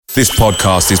This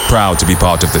podcast is proud to be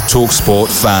part of the TalkSport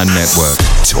Fan Network.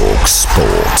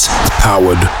 TalkSport.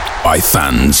 Powered by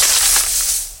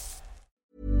fans.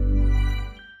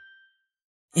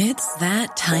 It's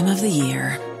that time of the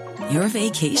year. Your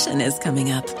vacation is coming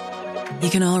up. You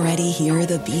can already hear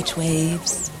the beach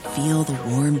waves, feel the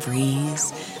warm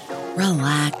breeze,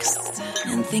 relax,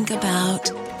 and think about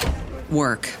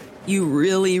work. You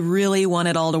really, really want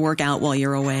it all to work out while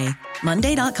you're away.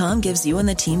 Monday.com gives you and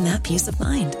the team that peace of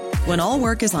mind. When all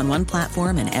work is on one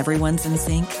platform and everyone's in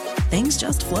sync, things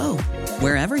just flow.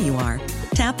 Wherever you are,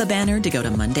 tap the banner to go to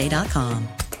Monday.com.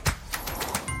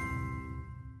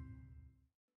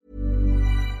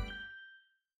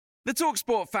 The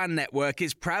TalkSport Fan Network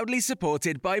is proudly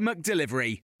supported by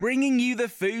McDelivery, bringing you the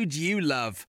food you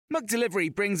love.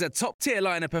 McDelivery brings a top-tier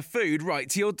lineup of food right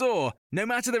to your door. No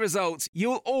matter the result,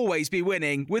 you'll always be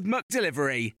winning with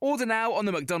McDelivery. Order now on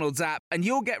the McDonald's app and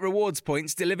you'll get rewards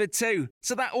points delivered too.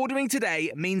 So that ordering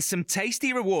today means some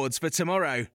tasty rewards for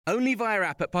tomorrow. Only via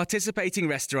app at participating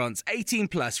restaurants. 18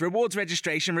 plus. Rewards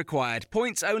registration required.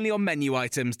 Points only on menu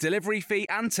items. Delivery fee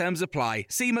and terms apply.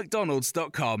 See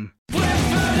mcdonalds.com.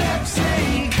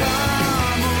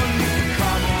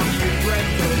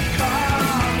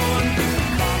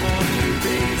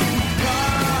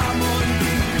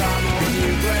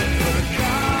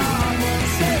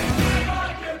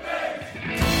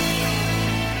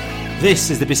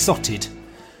 This is the Besotted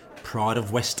Pride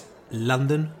of West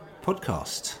London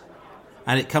podcast,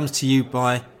 and it comes to you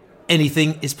by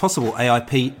Anything Is Possible,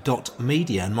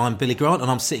 AIP.media, and I'm Billy Grant,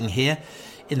 and I'm sitting here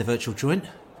in the virtual joint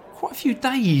quite a few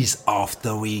days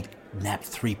after we nabbed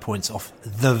 3 points off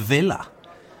the Villa,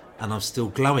 and I'm still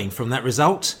glowing from that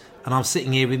result, and I'm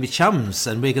sitting here with my chums,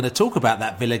 and we're going to talk about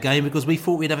that Villa game because we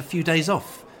thought we'd have a few days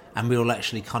off, and we'll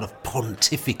actually kind of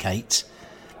pontificate.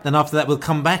 Then after that we'll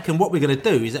come back, and what we're going to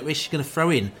do is that we're actually going to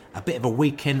throw in a bit of a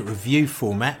weekend review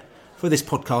format for this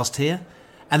podcast here,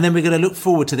 and then we're going to look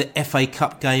forward to the FA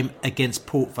Cup game against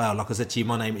Port Vale. Like I said to you,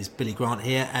 my name is Billy Grant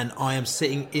here, and I am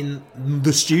sitting in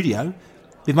the studio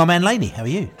with my man Laney. How are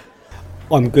you?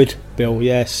 I'm good, Bill.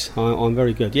 Yes, I'm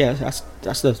very good. Yeah,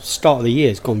 that's the start of the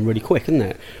year. It's gone really quick, isn't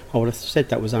it? I would have said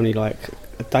that was only like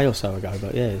a day or so ago,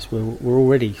 but yes, we're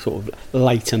already sort of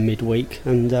later midweek,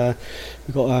 and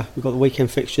we've got the weekend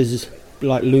fixtures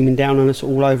like looming down on us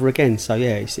all over again. So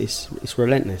yeah, it's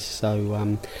relentless.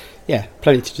 So yeah,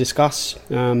 plenty to discuss.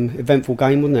 Eventful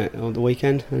game, wasn't it, on the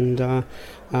weekend? And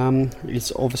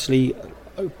it's obviously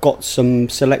got some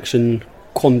selection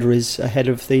quandaries ahead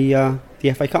of the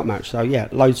FA Cup match. So yeah,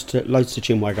 loads to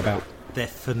chinwag about.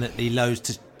 Definitely loads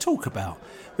to talk about.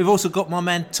 We've also got my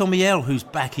man Tommy L, who's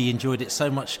back. He enjoyed it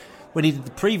so much when he did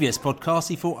the previous podcast.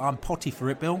 He thought, I'm potty for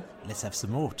it, Bill. Let's have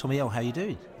some more. Tommy L, how you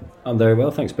doing? I'm very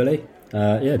well, thanks, Billy.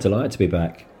 Yeah, delighted to be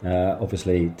back.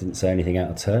 Obviously, didn't say anything out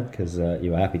of turn because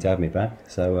you were happy to have me back.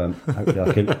 So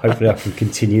hopefully I can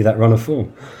continue that run of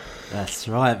form. That's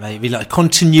right, mate. We like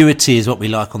continuity is what we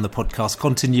like on the podcast.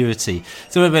 Continuity.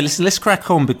 So anyway, let's crack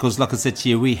on because, like I said to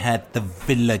you, we had the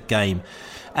Villa game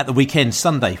at the weekend.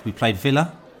 Sunday, we played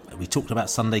Villa. We talked about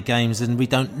Sunday games, and we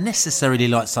don't necessarily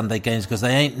like Sunday games because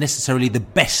they ain't necessarily the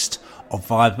best of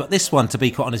vibes. But this one, to be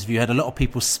quite honest with you, had a lot of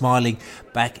people smiling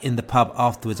back in the pub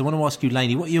afterwards. I want to ask you,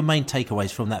 Laney, what are your main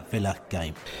takeaways from that Villa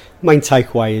game? Main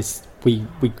takeaway is we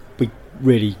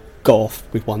really got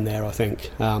off with one there, I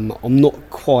think. I'm not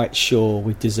quite sure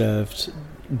we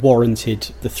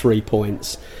warranted the 3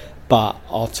 points, but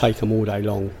I'll take them all day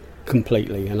long,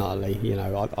 completely and utterly. You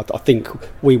know, I think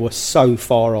we were so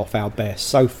far off our best,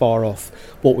 so far off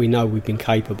what we know we've been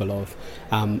capable of.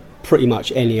 Pretty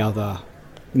much any other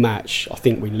match, I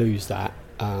think we lose that.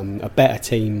 A better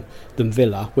team than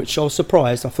Villa, which I was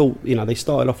surprised. I thought, you know, they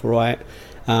started off all right.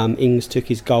 Ings took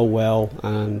his goal well,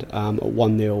 and at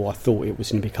 1-0 I thought it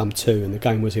was going to become 2 and the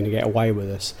game was going to get away with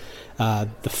us.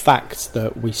 The fact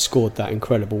that we scored that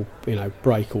incredible,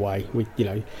 breakaway,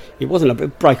 it wasn't a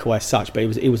breakaway as such, but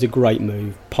it was a great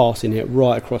move, passing it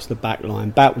right across the back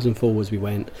line, backwards and forwards we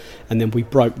went, and then we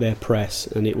broke their press,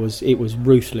 and it was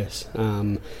ruthless.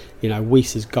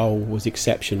 Weiser's goal was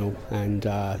exceptional, and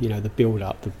the build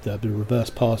up, the reverse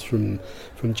pass from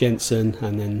Jensen,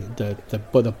 and then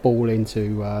the ball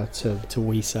into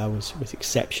Weiser was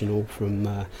exceptional from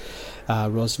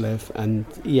Roslev, and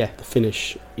the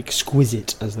finish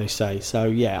exquisite, as they say. So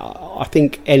I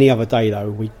think any other day though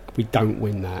we don't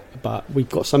win that, but we've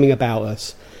got something about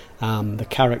us. The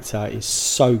character is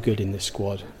so good in this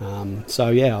squad.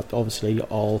 Obviously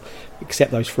I'll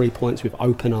accept those 3 points with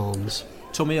open arms.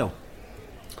 Tommy L.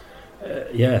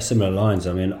 Similar lines.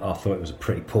 I mean, I thought it was a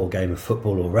pretty poor game of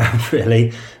football all round,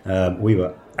 really. We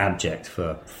were abject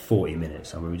for 40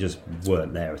 minutes. I mean, we just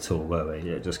weren't there at all, were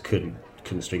we? Just couldn't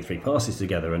string 3 passes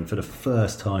together. And for the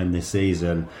first time this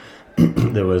season,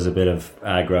 there was a bit of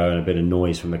aggro and a bit of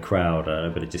noise from the crowd and a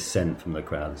bit of dissent from the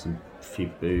crowd. Some few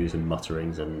boos and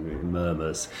mutterings and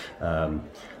murmurs,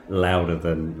 louder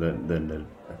than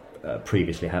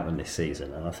previously happened this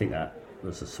season. And I think that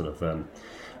was a sort of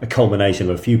a culmination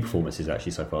of a few performances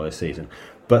actually so far this season.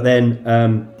 But then,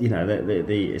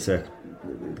 it's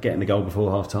getting the goal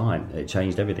before half time. It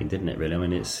changed everything, didn't it? Really, I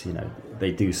mean, it's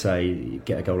they do say you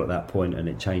get a goal at that point and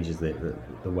it changes the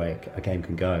way a game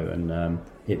can go, and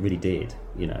it really did.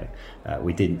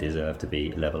 We didn't deserve to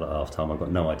be level at half time. I've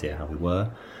got no idea how we were.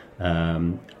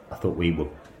 I thought we were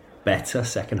better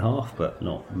second half, but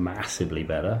not massively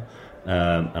better.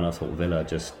 And I thought Villa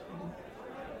just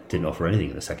didn't offer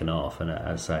anything in the second half. And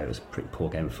as I say, it was a pretty poor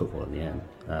game of football in the end.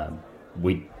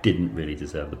 We didn't really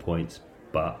deserve the points,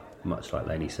 but much like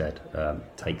Laney said,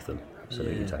 take them.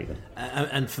 Absolutely take them.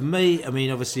 And for me,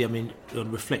 obviously, I'll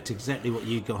reflect exactly what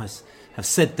you guys have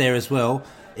said there as well.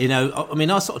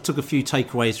 I sort of took a few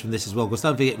takeaways from this as well, because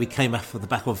don't forget we came off the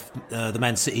back of the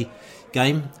Man City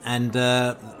game, and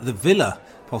the Villa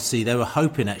posse, they were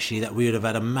hoping actually that we would have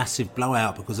had a massive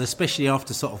blowout, because especially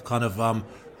after sort of kind of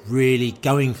really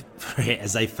going for it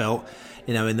as they felt,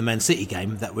 in the Man City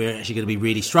game, that we're actually going to be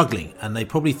really struggling, and they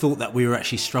probably thought that we were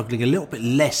actually struggling a little bit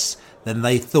less than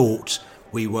they thought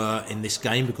we were in this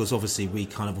game, because obviously we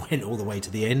kind of went all the way to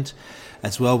the end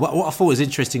as well. But what I thought was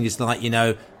interesting is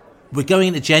we're going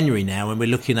into January now and we're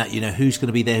looking at, who's going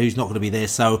to be there, who's not going to be there.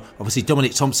 So obviously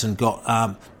Dominic Thompson got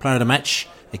player of the match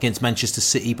against Manchester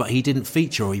City, but he didn't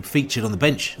feature, or he featured on the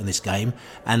bench in this game.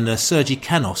 And Sergi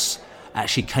Canos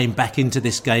actually came back into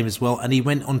this game as well, and he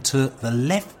went onto the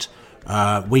left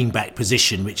wing-back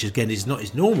position, which again is not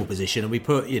his normal position, and we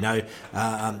put,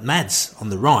 Mads on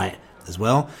the right as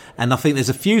well. And I think there's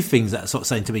a few things that are sort of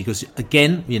saying to me, because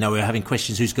again, we're having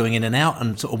questions who's going in and out,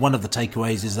 and sort of one of the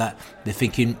takeaways is that they're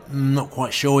thinking, not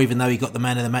quite sure, even though he got the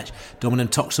man of the match,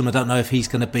 Dominic Thompson, I don't know if he's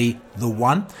going to be the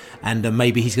one, and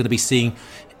maybe he's going to be seeing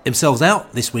himself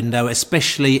out this window,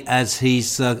 especially as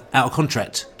he's out of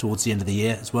contract towards the end of the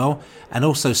year as well. And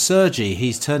also Sergi,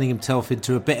 he's turning himself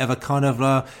into a bit of a kind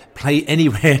of play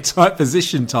anywhere type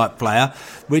position type player,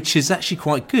 which is actually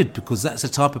quite good, because that's the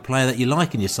type of player that you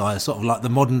like in your side, sort of like the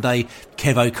modern day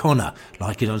Kev O'Connor,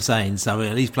 like I'm saying. So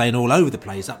he's playing all over the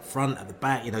place, up front, at the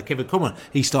back. Kev O'Connor,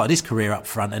 he started his career up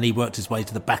front and he worked his way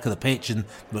to the back of the pitch and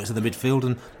worked to the midfield,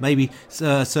 and maybe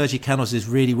Sergi Canos is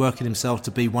really working himself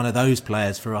to be one of those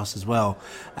players for us as well.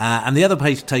 And the other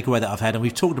takeaway that I've had, and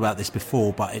we've talked about this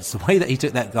before, but it's the way that he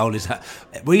took that goal, is that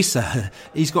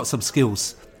he's got some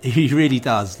skills. He really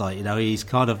does. He's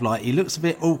kind of he looks a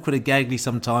bit awkward and gangly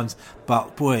sometimes,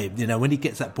 but boy, when he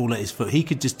gets that ball at his foot, he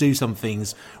could just do some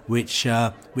things which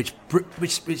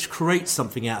creates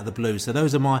something out of the blue. So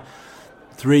those are my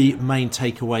 3 main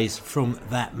takeaways from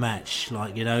that match, and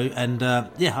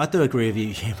I do agree with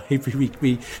you.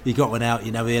 We got one out.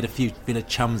 We had a few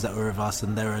chums that were with us,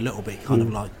 and they were a little bit kind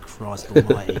of like, Christ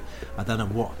Almighty. I don't know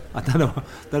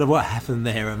what happened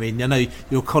there. I know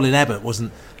your Colin Abbott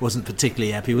wasn't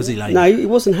particularly happy, was he? No, he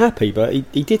wasn't happy, but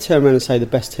he did turn around and say the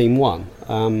best team won.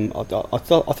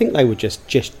 I think they were just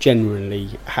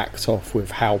genuinely hacked off with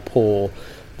how poor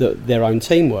their own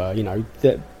team were.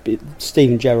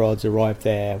 Steven Gerrard's arrived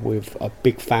there with a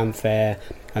big fanfare,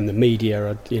 and the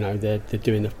media are, they're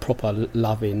doing a proper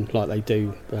loving like they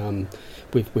do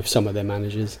with some of their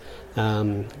managers,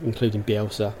 including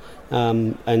Bielsa,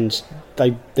 and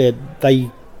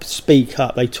they speak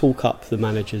up, they talk up the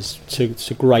managers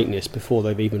to greatness before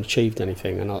they've even achieved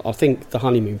anything. And I think the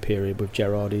honeymoon period with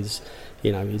Gerrard is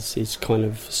kind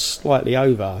of slightly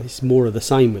over. It's more of the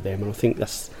same with them, and I think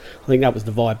that was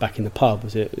the vibe back in the pub.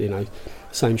 Was it?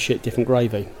 Same shit, different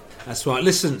gravy. That's right.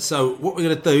 Listen, so what we're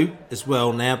going to do as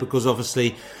well now, because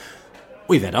obviously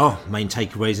we've had our main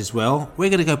takeaways as well, we're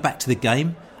going to go back to the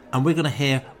game and we're going to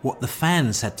hear what the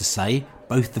fans had to say,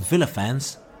 both the Villa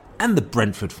fans and the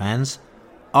Brentford fans,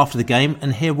 after the game,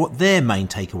 and hear what their main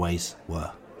takeaways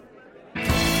were.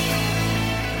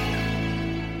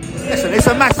 Listen, it's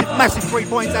a massive 3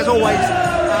 points as always.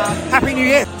 Happy New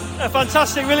Year.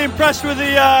 Fantastic, really impressed with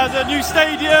the new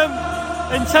stadium,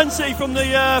 intensity from the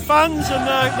fans and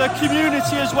the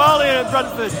community as well here at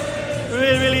Brentford.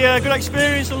 Really good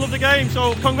experience. I love the game,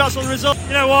 so congrats on the result.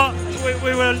 You know what,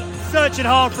 we were searching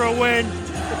hard for a win.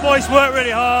 The boys worked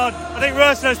really hard. I think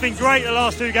Rösler's been great the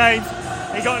last 2 games.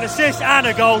 He got an assist and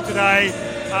a goal today.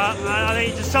 And I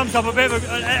think he just sums up a bit of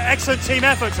an excellent team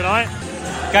effort tonight.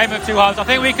 Game of 2 halves. I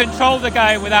think we controlled the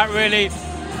game without really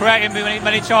creating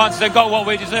many chances and got what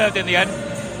we deserved in the end.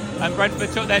 and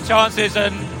Brentford took their chances,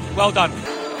 and well done.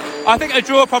 I think a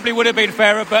draw probably would have been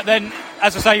fairer, but then,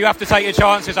 as I say, you have to take your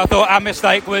chances. I thought our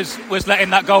mistake was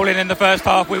letting that goal in the first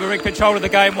half. We were in control of the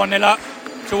game, 1-0 up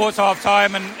towards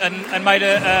half-time, and made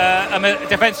a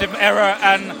defensive error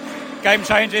and game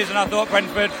changes, and I thought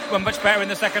Brentford were much better in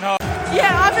the second half. Yeah,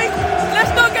 I think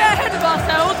let's not get ahead of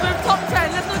ourselves. We're top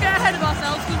 10, let's not get ahead of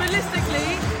ourselves, because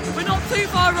realistically, we're not too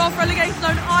far off relegation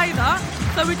zone either.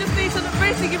 So we just need to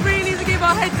basically really need to keep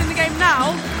our heads in the game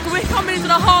now, because we're coming into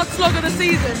the hard slog of the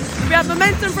season. We have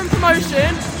momentum from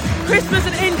promotion. Christmas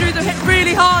and injuries have hit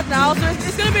really hard now, so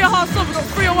it's going to be a hard slog. We've got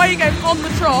 3 away games on the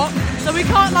trot, so we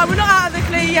can't, we're not out of the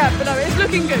clear yet, but no, it's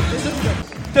looking good. It's looking good.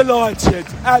 Delighted,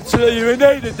 absolutely, we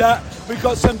needed that. We've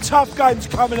got some tough games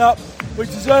coming up. We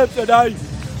deserve today.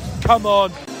 Come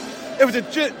on. It was a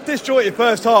disjointed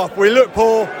first half. We looked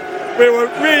poor. We were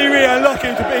really, really unlucky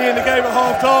to be in the game at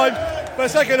half time. But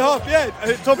second half,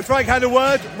 Thomas Frank had a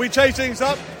word. We changed things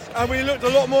up and we looked a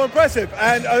lot more impressive.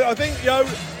 And I think,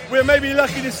 we're maybe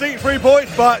lucky to see 3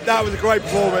 points, but that was a great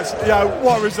performance.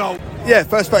 What a result. Yeah,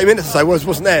 first 30 minutes or so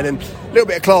wasn't there. And a little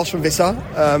bit of class from Visser.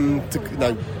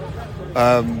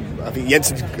 I think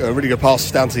Jensen's a really good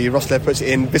pass down to Roslev, puts it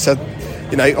in. Visser,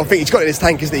 I think he's got it in his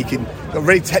tank, isn't he? He's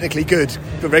really technically good,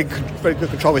 but very good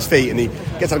control of his feet, and he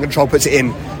gets under control, puts it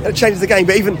in, and it changes the game.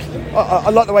 But even I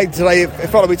like the way today it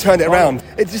felt like we turned it around.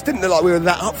 It just didn't look like we were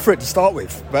that up for it to start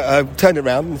with, but turned it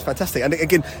around, and it's fantastic. And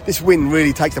again, this win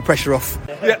really takes the pressure off.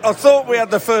 Yeah, I thought we had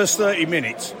the first 30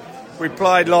 minutes. We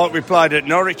played like we played at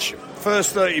Norwich.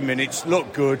 First 30 minutes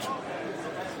looked good.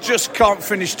 Just can't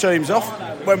finish teams off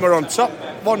when we're on top.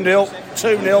 1-0,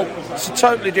 2-0. It's a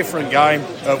totally different game.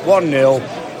 At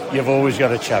 1-0, you've always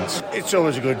got a chance. It's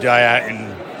always a good day out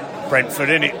in Brentford,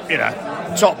 isn't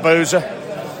it? Top boozer,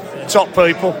 top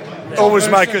people. Always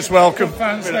make us welcome.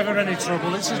 Fans never any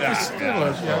trouble. It's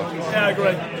I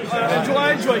agree.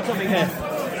 I enjoy coming here.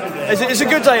 It's a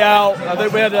good day out. I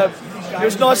think it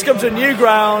was nice to come to a new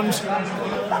ground.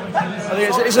 I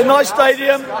think it's a nice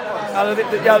stadium, and I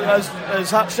think that, as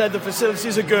Hap said, the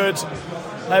facilities are good.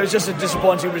 It was just a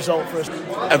disappointing result for us.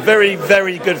 A very,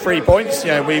 very good 3 points.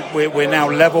 We're now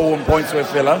level on points with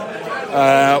Villa.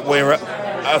 We're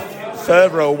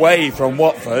further away from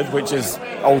Watford, which is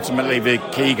ultimately the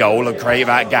key goal of create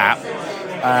that gap.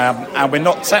 And we're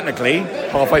not technically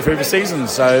halfway through the season,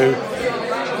 so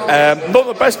not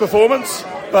the best performance,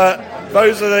 but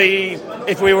those are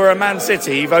if we were a Man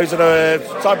City, those are the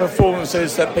type of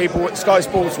performances that people at Sky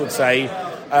Sports would say,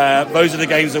 those are the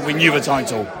games that win you the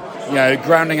title.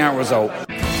 Grounding out result.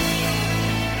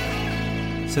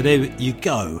 So there you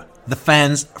go, the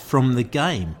fans from the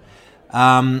game.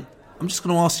 I'm just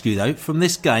going to ask you, though, from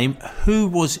this game, who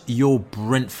was your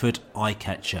Brentford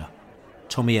eye-catcher?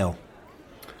 Tommy L.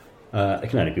 It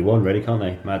can only be one, really, can't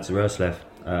they? Mads Roslev.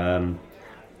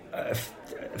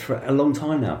 For a long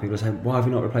time now, people are saying, why have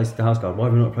we not replaced Dalsgaard? Why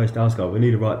have we not replaced Dalsgaard? We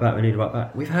need a right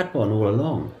back. We've had one all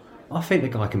along. I think the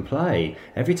guy can play.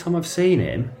 Every time I've seen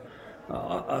him,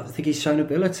 I think he's shown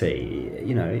ability.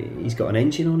 He's got an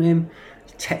engine on him.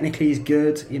 Technically, he's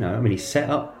good. He set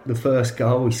up the first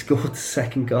goal. He scored the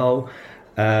second goal.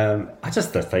 I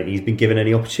just don't think he's been given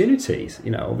any opportunities.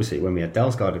 Obviously, when we had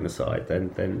Dalsgaard in the side,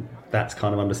 then that's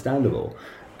kind of understandable.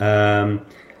 And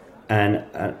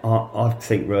I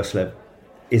think Roslev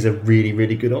is a really,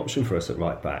 really good option for us at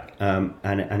right back.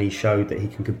 And he showed that he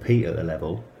can compete at the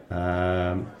level.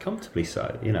 Comfortably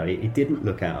so. He didn't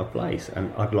look out of place,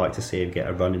 and I'd like to see him get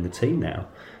a run in the team now,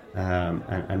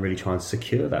 and really try and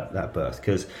secure that berth,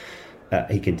 because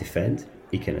he can defend,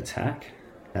 he can attack.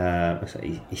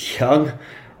 He's young,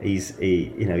 he's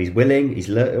willing, he's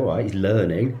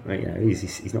learning.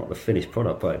 He's not the finished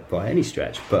product by any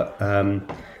stretch, but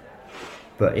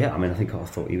yeah, I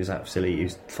thought he was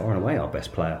far and away our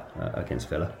best player against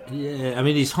Villa. Yeah,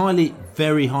 he's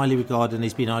very highly regarded, and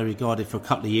he's been highly regarded for a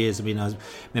couple of years. I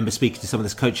remember speaking to some of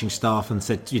this coaching staff and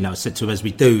said to him, as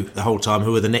we do the whole time,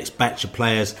 who are the next batch of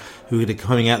players who are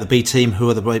coming out of the B team, who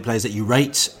are the players that you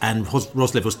rate? And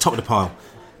Roslev was top of the pile.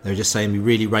 They were just saying we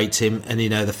really rate him, and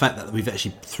the fact that we've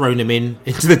actually thrown him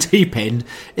into the deep end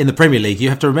in the Premier League. You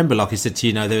have to remember, like I said to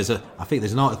you, I think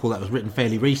there's an article that was written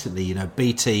fairly recently.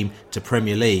 B team to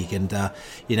Premier League, and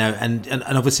and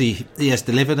obviously he has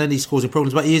delivered and he's causing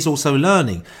problems, but he is also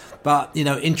learning. But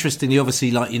interestingly,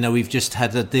 obviously, we've just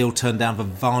had a deal turned down for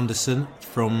Vanderson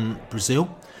from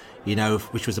Brazil.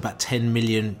 Which was about 10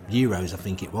 million euros, I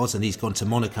think it was, and he's gone to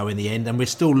Monaco in the end, and we're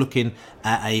still looking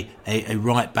at a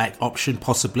right back option,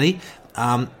 possibly.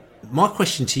 my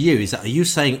question to you is that, are you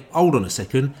saying, hold on a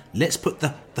second, let's put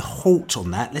the halt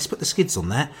on that, let's put the skids on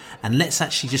that, and let's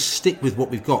actually just stick with what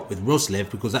we've got with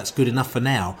Roslev because that's good enough for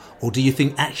now? Or do you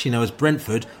think actually, as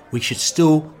Brentford, we should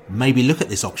still maybe look at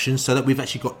this option so that we've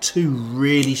actually got two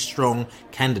really strong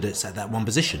candidates at that one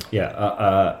position?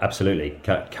 Yeah, absolutely.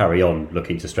 Carry on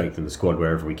looking to strengthen the squad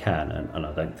wherever we can, and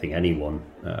I don't think anyone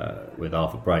with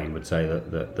half a brain would say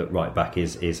that right back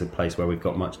is a place where we've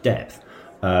got much depth.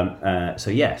 So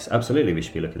yes, absolutely, we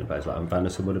should be looking at players like Van der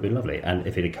Sar would have been lovely, and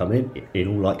if he'd have come in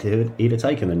all likelihood, he'd have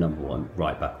taken the number one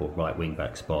right back or right wing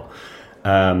back spot.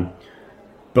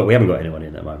 But we haven't got anyone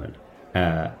in at the moment,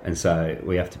 and so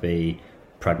we have to be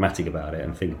pragmatic about it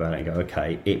and think about it and go,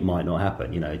 okay, it might not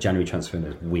happen. January transfer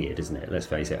window is weird, isn't it? Let's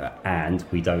face it, and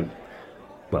we don't.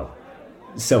 Well,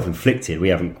 self-inflicted. We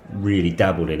haven't really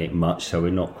dabbled in it much, so we're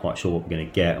not quite sure what we're going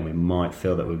to get, and we might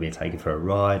feel that we're being taken for a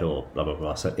ride or blah blah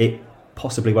blah. So it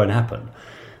possibly won't happen.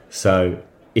 So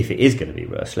if it is going to be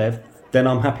Roslev, then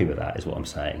I'm happy with that, is what I'm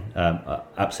saying.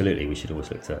 Absolutely, we should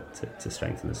always look to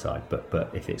strengthen the side.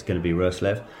 But if it's going to be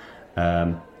Roslev,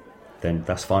 then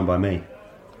that's fine by me.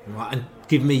 Right, and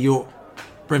give me your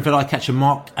Brentford eye catcher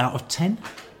mark out of 10.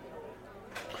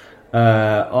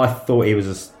 I thought he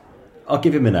was I'll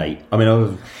give him an 8. I mean, I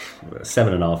was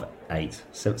 7.5, 8,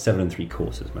 7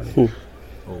 3/4 maybe.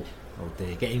 Oh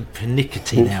dear, getting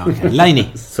pernickety now. Okay.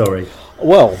 Laney. Sorry.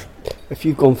 Well, if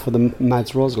you've gone for the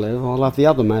Mads Roslev, I'll have the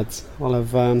other Mads. I'll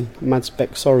have Mads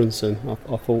Beck Sorensen.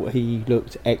 I thought he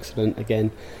looked excellent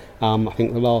again. I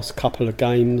think the last couple of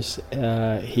games,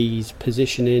 his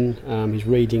positioning, his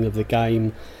reading of the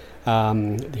game,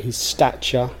 his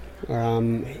stature.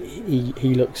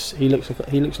 He looks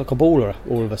like a baller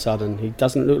all of a sudden. He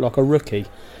doesn't look like a rookie.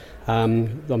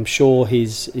 I'm sure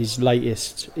his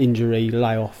latest injury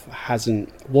layoff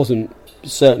wasn't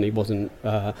desired,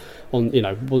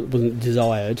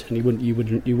 and you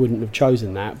wouldn't have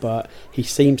chosen that. But he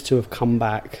seems to have come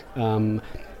back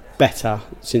better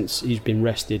since he's been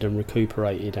rested and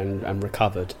recuperated and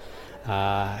recovered.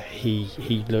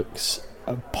 He looks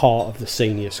a part of the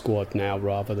senior squad now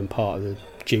rather than part of the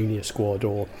junior squad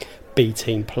or B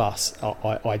team plus. I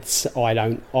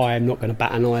am not going to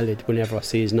bat an eyelid whenever I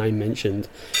see his name mentioned.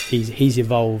 He's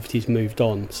evolved, he's moved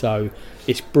on, so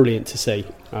it's brilliant to see.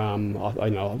 I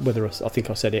think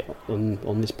I said it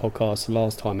on this podcast the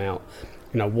last time out.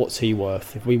 What's he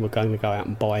worth? If we were going to go out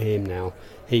and buy him now,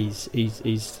 he's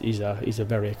a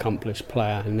very accomplished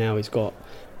player, and now he's got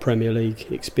Premier League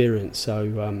experience.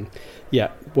 So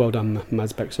well done,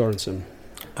 Mads Beck Sorensen.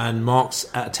 And marks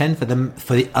out of 10 for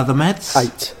the other Mads?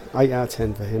 8 out of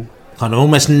 10 for him. Kind of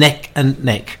almost neck and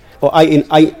neck. Or 8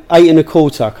 and a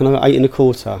quarter. Can I go 8 and a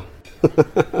quarter?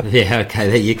 Yeah, okay,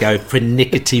 there you go.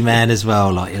 Pernickety man as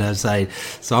well, saying.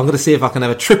 So I'm going to see if I can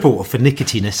have a triple of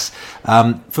pernicketiness.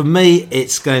 For me,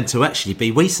 it's going to actually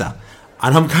be Wieser.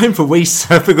 And I'm going for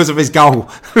Wieser because of his goal.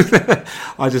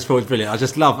 I just thought it was brilliant. I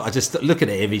just looking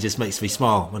at him, he just makes me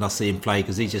smile when I see him play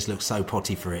because he just looks so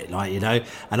potty for it,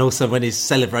 And also when his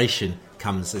celebration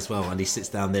comes as well, and he sits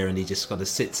down there and he just kind of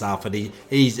sits up and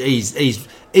he's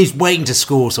waiting to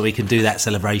score so he can do that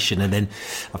celebration, and then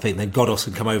I think then Godos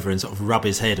can come over and sort of rub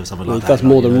his head or something like that. He does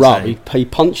more than rub. He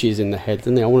punches in the head,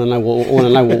 doesn't he? I want to know what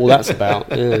all that's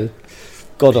about. Yeah.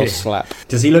 Godos slap.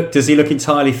 Does he look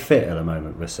entirely fit at the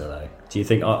moment, Wissa, though? Do you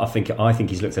think? I think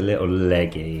he's looked a little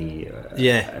leggy,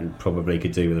 and probably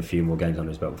could do with a few more games under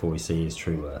his belt before we see his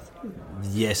true worth.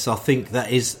 Yes, I think that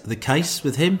is the case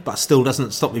with him, but still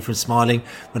doesn't stop me from smiling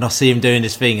when I see him doing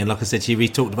his thing. And like I said to you, we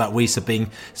talked about Wieser being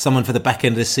someone for the back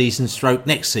end of the season, stroke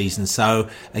next season. So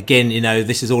again,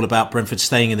 this is all about Brentford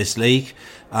staying in this league.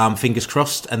 Fingers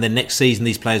crossed, and then next season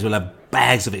these players will have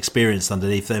bags of experience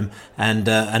underneath them, and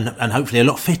hopefully a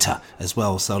lot fitter as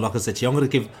well. So, like I said to you, I'm going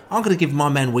to give my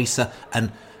man Wieser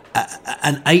an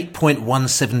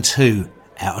 8.172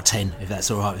 out of 10, if that's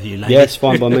all right with you, lady. Yeah, it's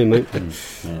fine by me, mate.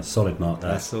 Yeah, solid mark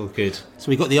there. That's all good. So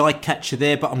we got the eye catcher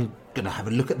there, but I'm going to have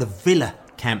a look at the Villa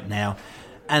camp now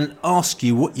and ask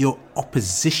you what your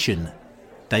opposition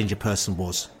danger person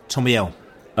was. Tommy L.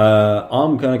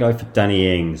 I'm going to go for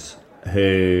Danny Ings,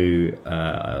 who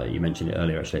you mentioned it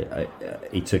earlier. Actually,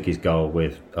 he took his goal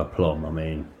with aplomb. I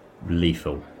mean,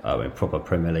 lethal. Proper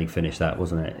Premier League finish, that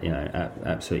wasn't it?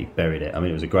 Absolutely buried it. I mean,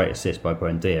 it was a great assist by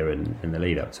Buendia in the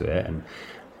lead up to it, and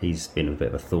he's been a bit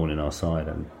of a thorn in our side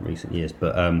in recent years.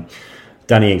 But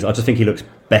Danny Ings, I just think he looks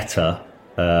better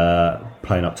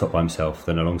playing up top by himself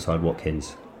than alongside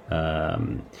Watkins.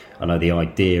 I know the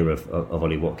idea of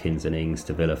Ollie Watkins and Ings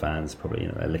to Villa fans probably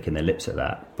they're licking their lips at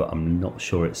that, but I'm not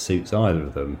sure it suits either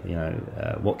of them.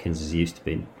 Watkins has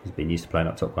been used to playing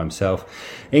up top by himself.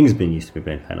 Ings has been used to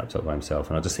playing up top by himself,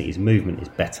 and I just think his movement is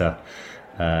better.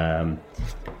 As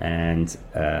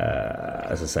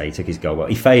I say, he took his goal well.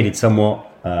 He faded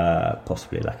somewhat,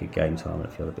 possibly a lack of game time and a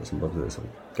few other bits and bobs that sort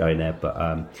of going there. But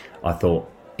I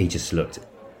thought he just looked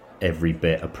every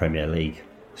bit a Premier League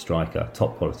striker,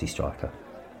 top quality striker.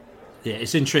 Yeah,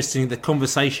 it's interesting. The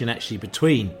conversation actually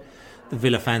between the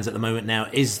Villa fans at the moment now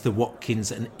is the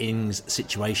Watkins and Ings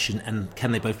situation, and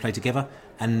can they both play together?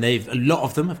 And a lot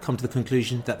of them have come to the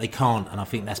conclusion that they can't, and I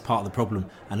think that's part of the problem.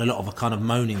 And a lot of are kind of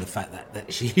moaning the fact that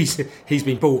he's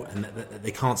been bought and that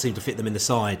they can't seem to fit them in the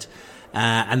side.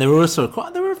 And there were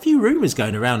a few rumours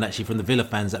going around actually from the Villa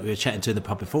fans that we were chatting to in the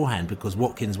pub beforehand, because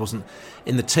Watkins wasn't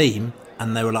in the team,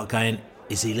 and they were like going,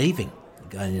 "Is he leaving?"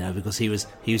 Because he was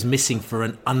missing for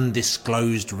an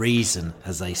undisclosed reason,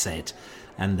 as they said.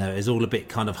 And it's all a bit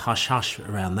kind of hush-hush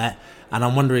around that. And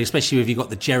I'm wondering, especially if you've got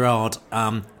the Gerrard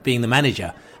being the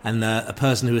manager and a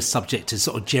person who is subject to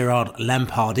sort of Gerrard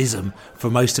Lampardism for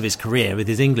most of his career, with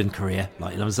his England career,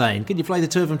 like I'm saying, can you play the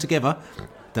two of them together?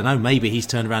 Don't know, maybe he's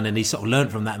turned around and he's sort of learnt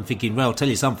from that and thinking, well, I'll tell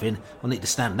you something, I need to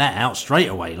stamp that out straight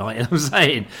away, like I'm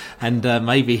saying. And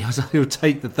maybe he'll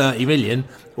take the 30 million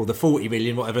or the 40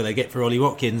 million, whatever they get for Ollie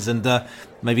Watkins, and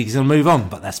maybe he's going to move on.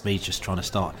 But that's me just trying to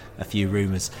start a few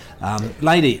rumours.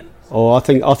 Lady. Oh, I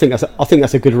think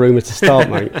that's a good rumour to start,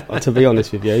 mate. To be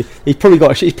honest with you, he's probably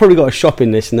got a shop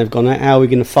in this, and they've gone, how are we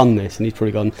going to fund this? And he's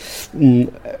probably gone,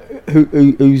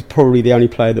 who's probably the only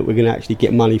player that we're going to actually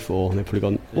get money for? And they've probably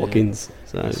gone, Watkins.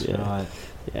 So right.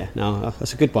 Yeah, no,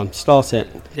 that's a good one. Start it.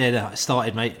 Yeah, no, it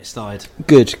started, mate. It started.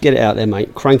 Good. Get it out there,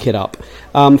 mate. Crank it up.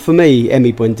 For me,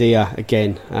 Emi Buendia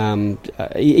again.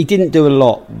 He didn't do a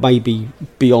lot, maybe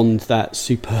beyond that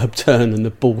superb turn and the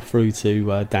ball through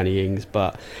to Danny Ings,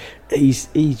 but he's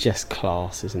just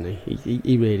class, isn't he?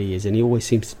 He really is, and he always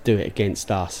seems to do it against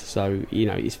us. So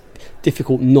it's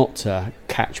difficult not to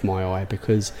catch my eye,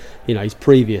 because he's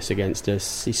previous against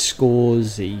us. He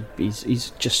scores.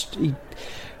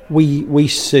 We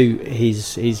suit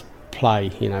his play.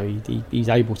 He's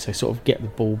able to sort of get the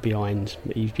ball behind.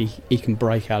 He can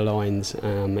break our lines.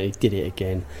 He did it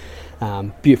again.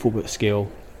 Beautiful bit of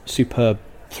skill, superb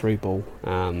through ball,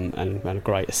 and a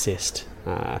great assist.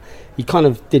 He kind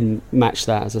of didn't match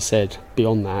that, as I said,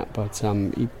 beyond that, but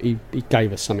he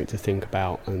gave us something to think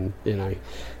about, and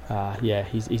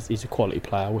he's a quality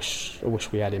player. I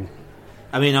wish we had him.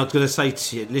 I mean, I was going to say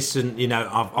to you, listen,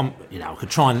 I could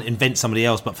try and invent somebody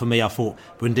else, but for me, I thought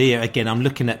Buendia again. I'm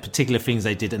looking at particular things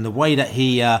they did, and the way that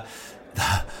he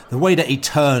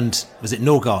turned, was it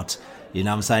Norgard? You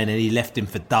know what I'm saying? And he left him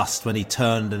for dust when he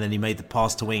turned, and then he made the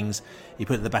pass to Ings. He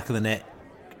put it at the back of the net.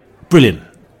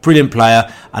 Brilliant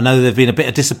player. I know there's been a bit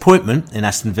of disappointment in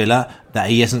Aston Villa that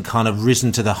he hasn't kind of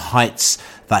risen to the heights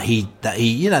that he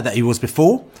was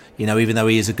before. Even though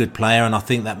he is a good player, and I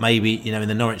think that maybe in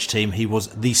the Norwich team he was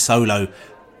the solo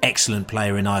excellent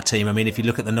player in our team. I mean, if you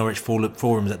look at the Norwich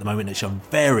forums at the moment, it's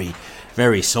very,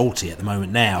 very salty at the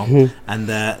moment now, and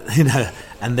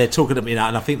and they're talking about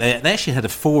and I think they actually had a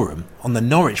forum on the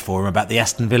Norwich forum about the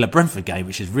Aston Villa Brentford game,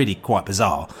 which is really quite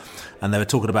bizarre. And they were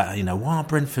talking about, why are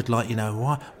Brentford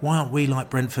why aren't we like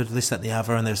Brentford, this, that, the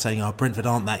other? And they were saying, Brentford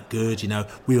aren't that good.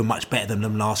 We were much better than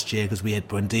them last year because we had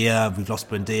Buendia, we've lost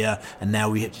Buendia, and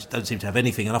now we just don't seem to have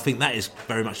anything. And I think that is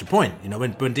very much the point.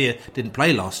 When Buendia didn't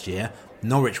play last year,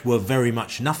 Norwich were very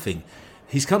much nothing.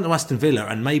 He's come to Aston Villa,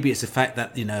 and maybe it's the fact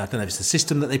that, I don't know if it's the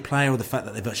system that they play or the fact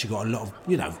that they've actually got a lot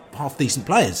of, half-decent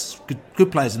players,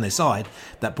 good players in their side,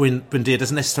 that Buendia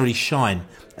doesn't necessarily shine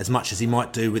as much as he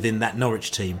might do within that Norwich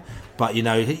team. But,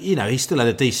 he still had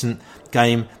a decent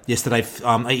game yesterday,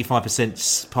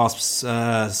 85%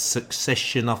 pass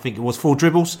succession, I think it was, 4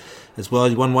 dribbles as well.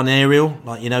 He won 1 aerial.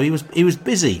 He was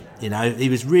busy, he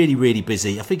was really, really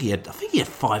busy. I think he had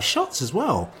 5 shots as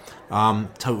well.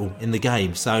 Total in the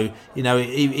game. So,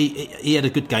 he had a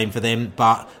good game for them,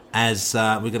 but as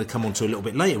we're going to come on to a little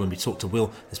bit later when we talk to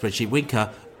Will, the spreadsheet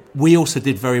Winker, we also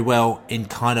did very well in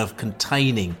kind of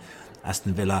containing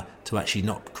Aston Villa to actually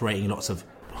not creating lots of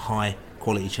high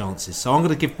quality chances. So I'm going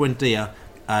to give Buendia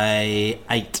a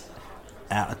 8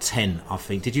 out of 10, I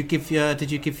think. Did you give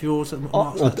yours?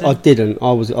 I didn't.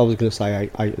 I was going to say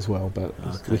 8 as well, but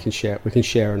okay. we can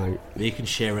share an 8. You can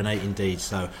share an 8 indeed.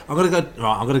 So I'm going to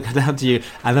go down to you.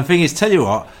 And the thing is, tell you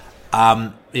what,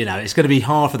 it's going to be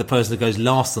hard for the person that goes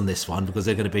last on this one because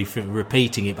they're going to be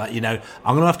repeating it. But I'm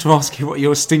going to have to ask you what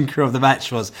your stinker of the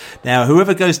match was. Now,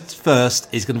 whoever goes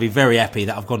first is going to be very happy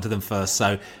that I've gone to them first.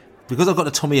 So because I've got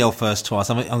the Tommy L first twice,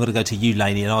 I'm going to go to you,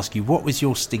 Laney, and ask you, what was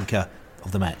your stinker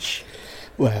of the match?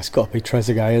 Well, it's got to be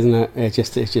Trezeguet, isn't it? It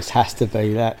just has to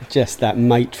be that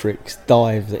matrix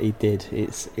dive that he did.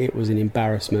 It was an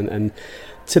embarrassment. And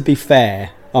to be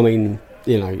fair, I mean,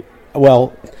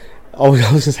 well, I was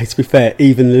going to say, to be fair,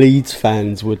 even Leeds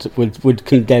fans would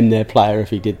condemn their player if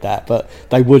he did that, but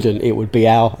they wouldn't. It would be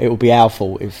our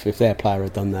fault if their player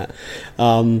had done that.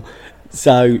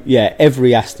 So yeah,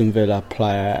 every Aston Villa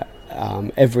player.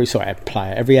 Every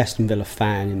Aston Villa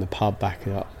fan in the pub back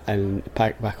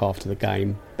after the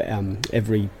game,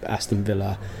 every Aston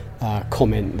Villa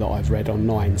comment that I've read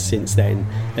online since then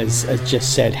has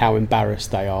just said how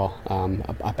embarrassed they are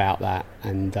about that,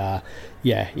 and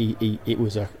it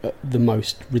was the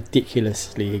most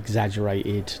ridiculously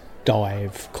exaggerated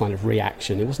dive kind of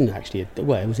reaction. It wasn't actually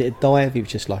was it a dive? It was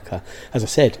just like as I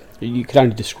said, you could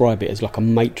only describe it as like a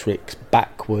matrix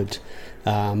backward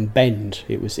bend.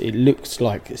 It looks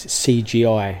like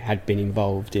CGI had been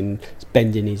involved in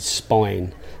bending his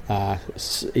spine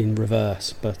in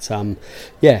reverse, but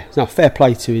fair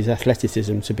play to his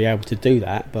athleticism to be able to do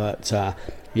that, but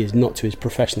he is not to his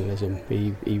professionalism.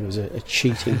 He was a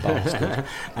cheating bastard.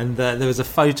 And there was a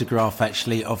photograph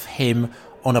actually of him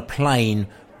on a plane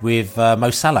with Mo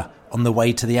Salah on the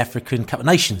way to the African Cup of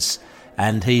Nations,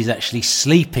 and he's actually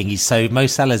sleeping. So Mo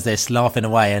Salah's there laughing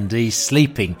away, and he's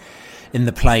sleeping in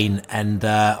the plane and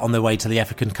on their way to the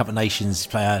African Cup of Nations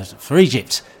for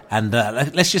Egypt. And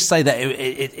let's just say that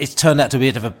it's turned out to be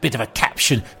a bit of a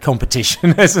caption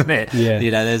competition, hasn't it? Yeah.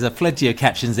 There's plenty of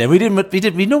captions there. We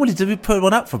normally do put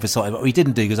one up for Poseidon, but we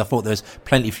didn't do because I thought there was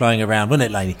plenty flying around, wasn't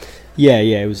it, Laney? Yeah.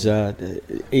 It was.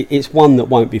 It's one that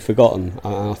won't be forgotten.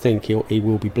 I think he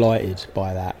will be blighted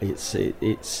by that.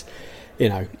 It's.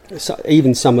 So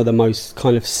even some of the most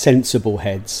kind of sensible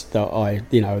heads that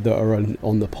that are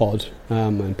on the pod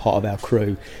and part of our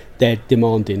crew, they're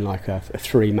demanding like a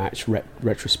 3-match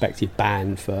retrospective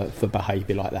ban for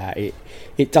behaviour like that.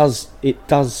 It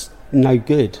does no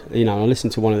good. I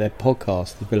listened to one of their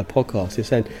podcasts, the Villa podcast. They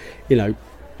said,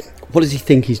 what does he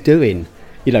think he's doing?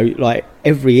 Like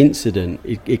every incident,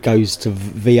 it goes to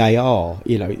VAR.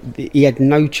 He had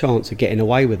no chance of getting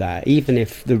away with that, even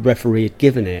if the referee had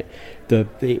given it.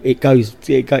 It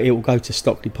will go to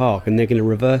Stockley Park, and they're going to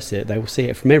reverse it. They will see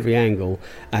it from every angle,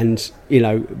 and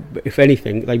if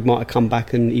anything, they might have come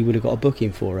back and he would have got a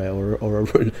booking for it, or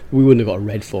we wouldn't have got a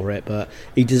red for it, but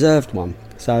he deserved one.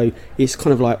 So it's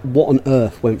kind of like, what on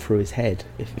earth went through his head?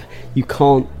 You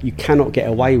cannot get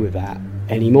away with that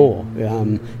anymore,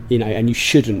 and you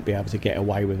shouldn't be able to get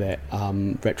away with it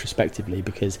retrospectively,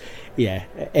 because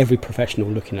every professional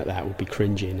looking at that would be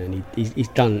cringing, and he's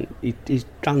done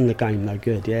the game no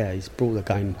good. He's brought the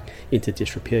game into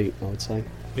disrepute, I would say.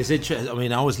 It's interesting. I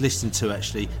mean, I was listening to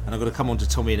actually, and I'm going to come on to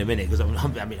Tommy in a minute, because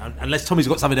unless Tommy's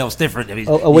got something else different.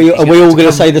 Are we all going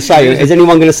to say the same? Is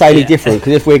anyone going to say any different?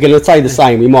 Because if we're going to say the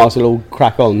same, we might as well all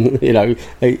crack on.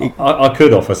 I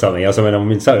could offer something else. I mean,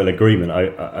 I'm in total agreement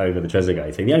over the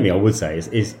Trezeguet thing. The only thing I would say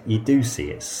is you do see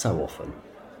it so often.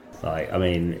 Like, I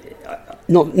mean,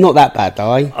 not that bad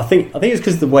though. I think it's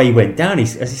because the way he went down, he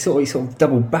sort of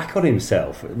doubled back on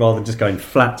himself rather than just going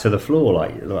flat to the floor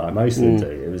like most of them do.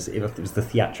 It was the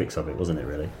theatrics of it, wasn't it?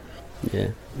 Really.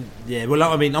 Yeah. Well,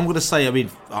 I mean, I'm going to say,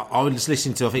 I was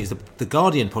listening to, I think it's the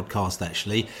Guardian podcast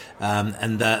actually,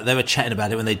 and they were chatting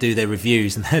about it when they do their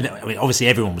reviews, and then, obviously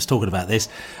everyone was talking about this,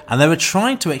 and they were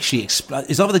trying to actually explain.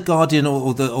 It's either the Guardian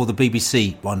or the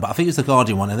BBC one, but I think it was the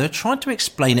Guardian one, and they were trying to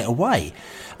explain it away,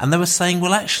 and they were saying,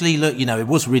 well, actually, look, it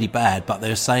was really bad, but they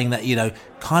were saying that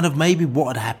kind of maybe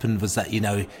what had happened was that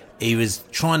he was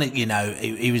trying to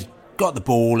he was got the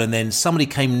ball, and then somebody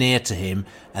came near to him,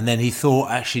 and then he thought,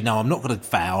 actually no, I'm not going to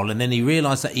foul, and then he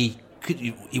realised that he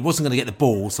wasn't going to get the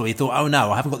ball, so he thought, oh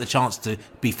no, I haven't got the chance to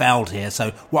be fouled here,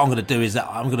 so what I'm going to do is that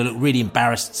I'm going to look really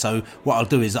embarrassed, so what I'll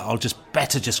do is that I'll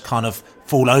just kind of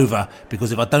fall over,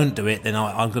 because if I don't do it, then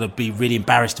I'm going to be really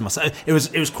embarrassed to myself. It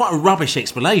was quite a rubbish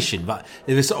explanation, but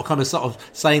it was sort of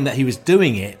saying that he was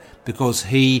doing it because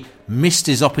he missed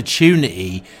his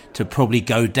opportunity to probably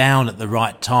go down at the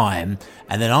right time,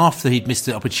 and then after he'd missed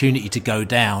the opportunity to go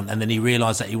down, and then he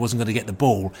realised that he wasn't going to get the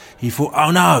ball, he thought, oh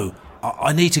no,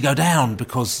 I need to go down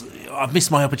because I've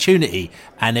missed my opportunity,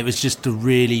 and it was just a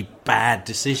really bad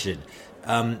decision.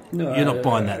 You're not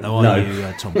buying that though, are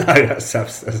you, Tom? No, that's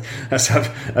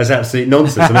absolute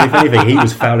nonsense. I mean, if anything, he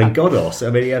was fouling Godos. I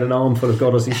mean, he had an armful of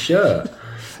Godos' shirt.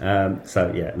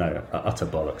 Utter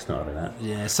bollocks, not having that.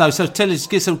 Yeah. So tell us,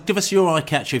 give us your eye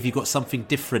catcher if you've got something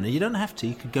different, and you don't have to.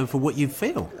 You could go for what you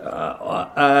feel.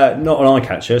 Not an eye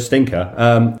catcher, stinker.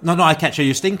 No, not eye catcher,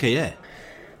 your stinker. Yeah.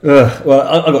 Well,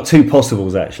 I've got two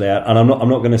possibles actually, and I'm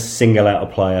not going to single out a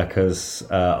player because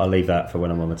I'll leave that for when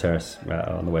I'm on the terrace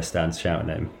on the West Stand shouting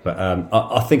at him. But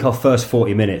I think our first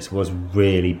 40 minutes was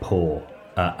really poor,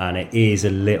 and it is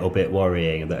a little bit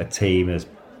worrying that a team as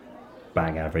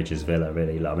bang average as Villa,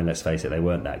 really. I mean, let's face it, they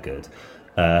weren't that good.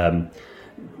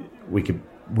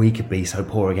 We could be so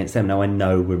poor against them. Now I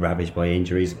know we're ravaged by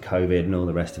injuries and COVID and all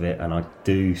the rest of it, and I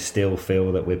do still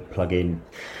feel that we're plugging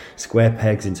square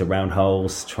pegs into round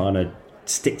holes, trying to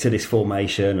stick to this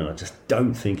formation, and I just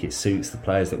don't think it suits the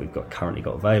players that we've currently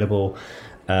got available.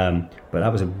 But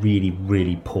that was a really,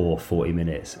 really poor 40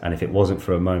 minutes, and if it wasn't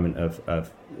for a moment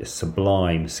of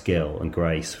sublime skill and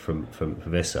grace from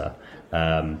Vissa,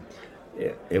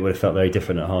 it would have felt very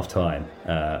different at half time,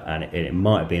 and it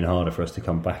might have been harder for us to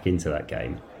come back into that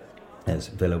game, as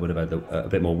Villa would have had a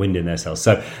bit more wind in their sails.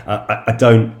 So I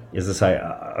don't, as I say,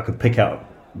 I could pick out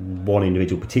one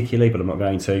individual particularly, but I'm not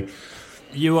going to.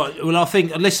 I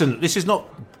think, listen, this is not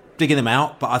digging them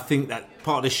out, but I think that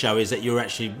part of this show is that you're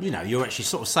actually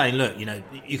sort of saying, look,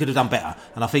 you could have done better,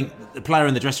 and I think the player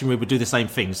in the dressing room would do the same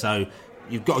thing. So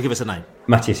you've got to give us a name.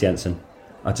 Matthias Jensen.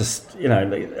 I just,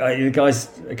 the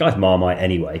guy's Marmite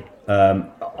anyway.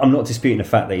 I'm not disputing the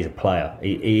fact that he's a player.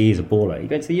 He is a baller. He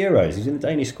went to the Euros. He's in the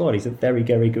Danish squad. He's a very,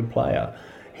 very good player.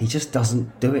 He just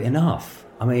doesn't do it enough.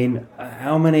 I mean,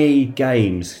 how many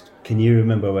games can you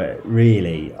remember where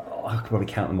really, I could probably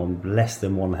count them on less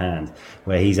than one hand,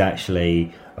 where he's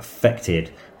actually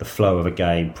affected the flow of a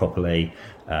game properly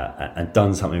and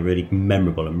done something really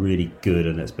memorable and really good,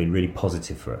 and that's been really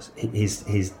positive for us.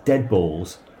 His dead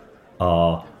balls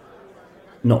are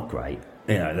not great.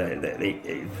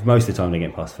 Most of the time they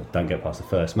don't get past the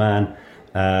first man.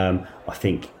 I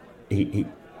think he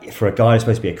for a guy who's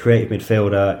supposed to be a creative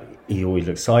midfielder, he always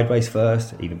looks sideways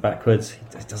first, even backwards. He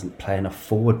doesn't play enough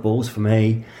forward balls for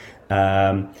me,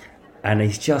 and I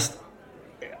just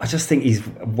think he's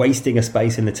wasting a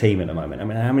space in the team at the moment. I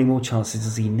mean, how many more chances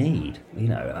does he need?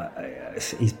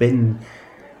 He's been.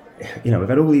 We've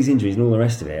had all these injuries and all the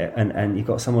rest of it, and you've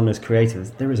got someone as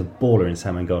creative. There is a baller in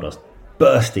Sam Godos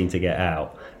bursting to get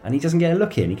out, and he doesn't get a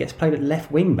look in. He gets played at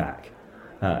left wing back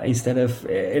instead of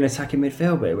in attacking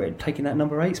midfield, but we're taking that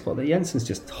number 8 spot that Jensen's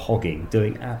just hogging,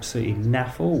 doing absolutely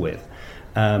naff all with.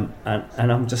 And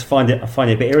I'm just finding it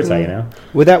a bit irritating now.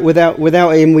 Without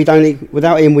him, we don't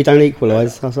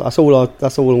equalise. That's all I'm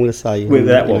going to say.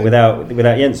 Without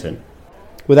Jensen.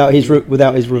 Without his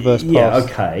reverse pass, yeah,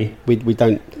 okay. We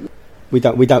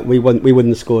wouldn't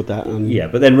have scored that. Yeah,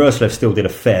 but then Roslev still did a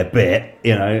fair bit,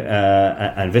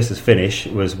 and Vissa's finish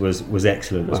was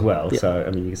excellent as well. Yeah. So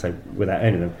I mean, you can say without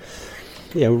any of them.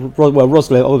 Yeah, well,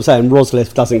 Roslev. I was saying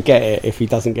Roslev doesn't get it if he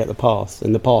doesn't get the pass,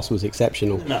 and the pass was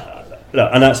exceptional. No,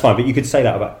 and that's fine, but you could say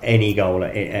that about any goal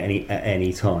at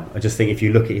any time. I just think if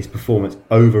you look at his performance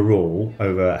overall,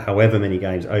 over however many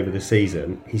games over the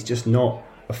season, he's just not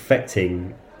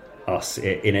affecting us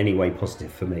in any way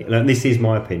positive for me. And this is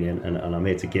my opinion, and I'm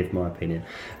here to give my opinion.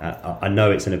 I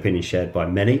know it's an opinion shared by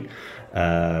many.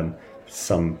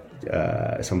 Some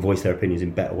voice their opinions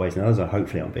in better ways than others.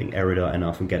 Hopefully I'm being erudite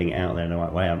enough and getting it out there in the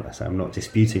right way. I'm not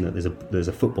disputing that there's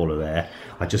a footballer there.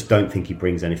 I just don't think he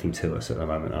brings anything to us at the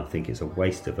moment. I think it's a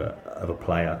waste of a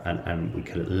player, and we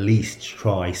could at least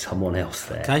try someone else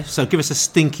there. Okay, so give us a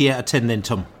stinky out of 10 then,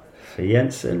 Tom. For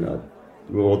Jensen,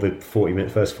 or the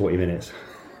first 40 minutes.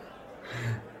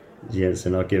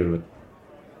 Jensen, I'll give him a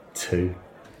 2.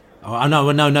 Oh,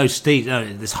 no, Steve, no,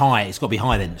 it's high. It's got to be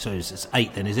high then. So it's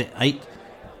 8 then, is it? 8?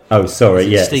 Oh,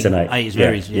 sorry, it's an 8. 8 is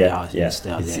very... It's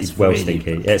well really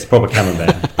stinky. Yeah, it's proper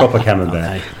camembert. Proper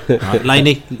camembert. Okay. Right,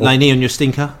 Laney on your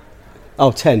stinker?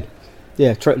 Oh, 10.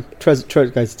 Yeah, Treasure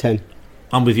goes to 10.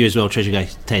 I'm with you as well, Treasure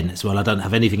goes 10 as well. I don't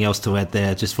have anything else to add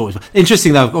there, just 40.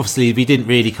 Interesting though, obviously, if you didn't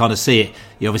really kind of see it,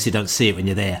 you obviously don't see it when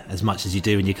you're there as much as you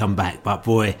do when you come back. But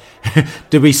boy,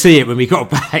 did we see it when we got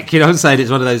back. You know what I'm saying?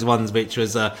 It's one of those ones which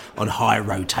was on high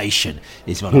rotation,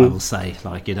 is what I will say.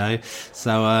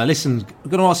 So listen, I'm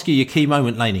going to ask you your key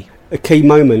moment, Laney. A key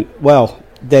moment? Well,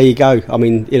 there you go. I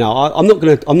mean, I'm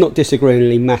not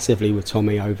disagreeing massively with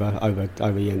Tommy over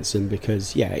Jensen,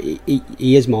 because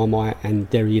he is Marmite, and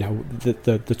there,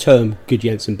 the term good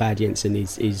Jensen, bad Jensen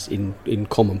is in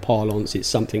common parlance. It's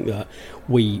something that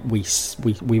we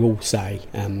all say.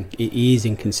 It is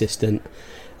inconsistent.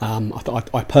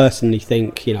 I personally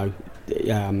think I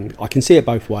can see it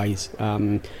both ways.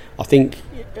 I think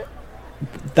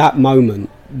that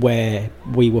moment where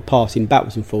we were passing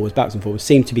backwards and forwards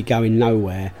seemed to be going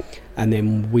nowhere, and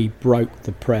then we broke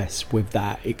the press with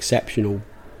that exceptional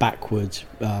backward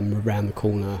around the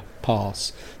corner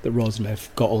pass that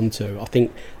Roslev got onto. I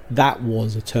think that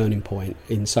was a turning point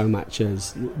in so much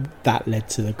as that led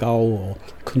to the goal or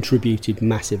contributed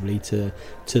massively to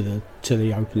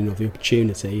the opening of the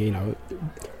opportunity. You know,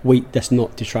 let's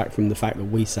not detract from the fact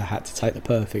that Wieser had to take the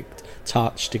perfect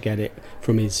touch to get it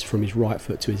from his right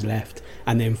foot to his left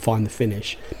and then find the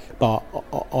finish. But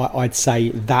I'd say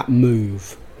that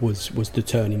move was the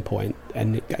turning point,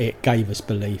 and it gave us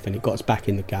belief and it got us back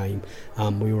in the game.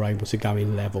 We were able to go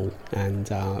in level, and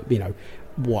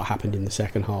what happened in the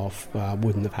second half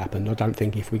wouldn't have happened. I don't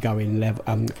think if we go in level,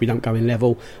 if we don't go in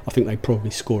level, I think they probably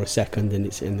score a second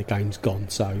and the game's gone.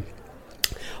 So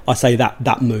I say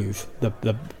that move,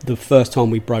 the first time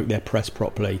we broke their press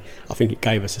properly, I think it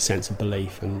gave us a sense of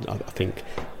belief, and I think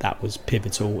that was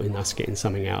pivotal in us getting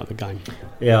something out of the game.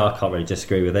 Yeah, I can't really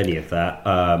disagree with any of that.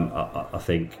 I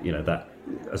think that,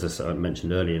 as I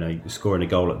mentioned earlier, scoring a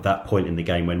goal at that point in the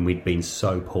game when we'd been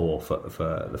so poor for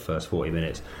the first 40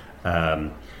 minutes.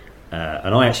 And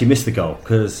I actually missed the goal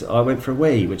because I went for a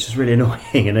wee, which was really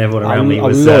annoying, and everyone around me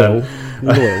was loyal.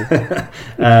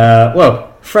 Well,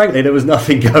 frankly, there was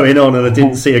nothing going on, and I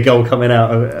didn't see a goal coming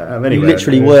out of anywhere. You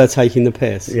literally were taking the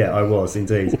piss. Yeah, I was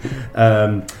indeed.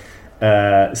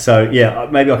 So yeah,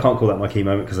 maybe I can't call that my key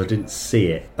moment because I didn't see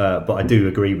it, but I do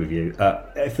agree with you.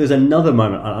 If there's another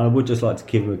moment, I would just like to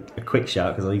give him a quick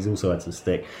shout because he's also had some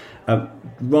stick.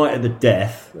 Right at the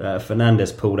death,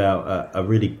 Fernandes pulled out a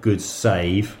really good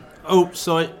save. Oh,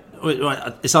 sorry.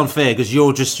 Right, it's unfair because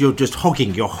you're just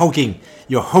hogging. You're hogging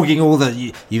all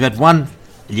the. You've had one.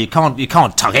 You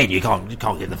can't tuck in. You can't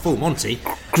get the full Monty.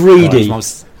 Greedy.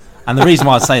 And the reason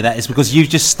why I say that is because you've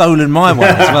just stolen my one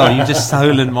as well. You've just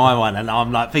stolen my one, and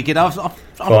I'm like thinking I've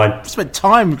spent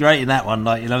time creating that one.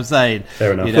 Like, you know what I'm saying?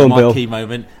 Fair enough. Go on, my Bill. key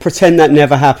moment. Pretend that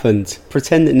never happened.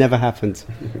 Pretend it never happened.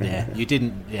 Yeah, you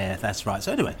didn't. Yeah, that's right.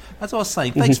 So anyway, as I was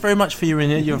saying, thanks very much for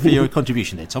your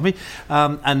contribution there, Tommy.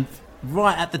 And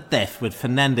right at the death with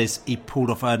Fernandes, he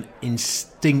pulled off an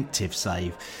instinctive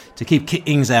save to keep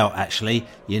Ings out, actually,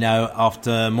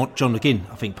 after John McGinn,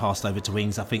 I think, passed over to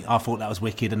Ings. I thought that was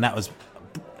wicked, and that was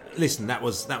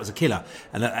a killer.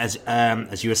 And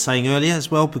as you were saying earlier as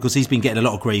well, because he's been getting a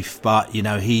lot of grief, but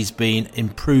he's been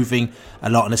improving a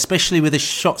lot, and especially with his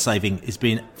shot saving, it's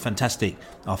been fantastic,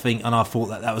 I think. And I thought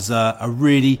that was a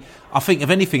really, I think, if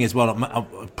anything as well, I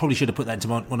probably should have put that into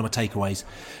one of my takeaways,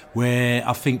 where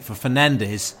I think for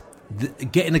Fernandes,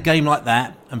 getting a game like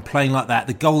that and playing like that,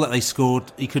 the goal that they scored,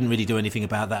 he couldn't really do anything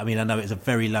about that. I mean, I know it's a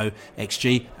very low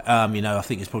XG. I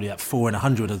think it's probably like 4 in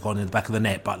 100 have gone in the back of the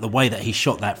net. But the way that he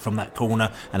shot that from that corner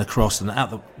and across and out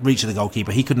the reach of the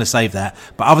goalkeeper, he couldn't have saved that.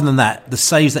 But other than that, the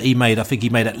saves that he made, I think he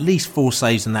made at least 4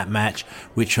 saves in that match,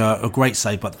 which are a great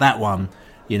save. But that one,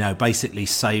 basically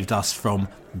saved us from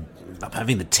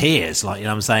having the tears, like, what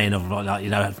I'm saying,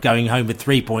 of going home with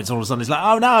 3 points. All of a sudden it's like,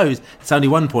 oh no, it's only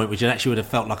 1 point, which actually would have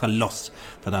felt like a loss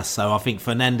for us. So I think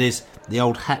Fernandes, the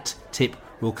old hat tip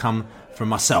will come from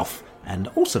myself and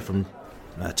also from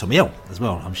Tommy L as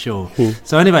well, I'm sure.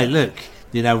 So anyway, look,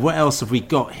 what else have we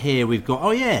got here? We've got,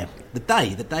 the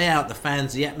day out, the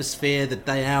fans, the atmosphere, the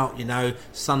day out.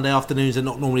 Sunday afternoons are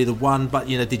not normally the one, but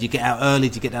did you get out early?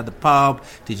 Did you get down to the pub?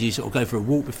 Did you sort of go for a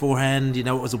walk beforehand?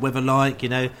 What was the weather like?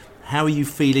 How are you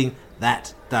feeling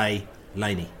that day,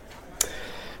 Laney?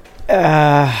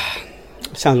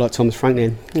 Sound like Thomas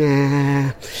Franklin.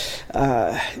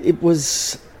 It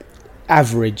was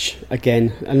average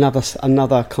again.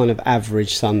 Another kind of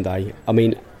average Sunday. I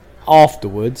mean,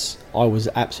 afterwards, I was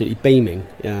absolutely beaming.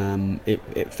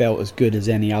 It felt as good as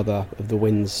any other of the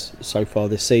wins so far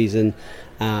this season,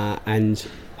 and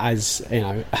as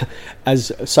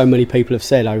as so many people have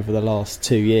said over the last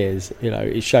 2 years,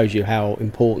 it shows you how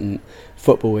important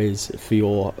football is for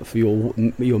your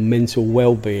mental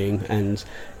well-being. And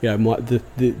not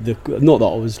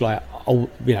that I was like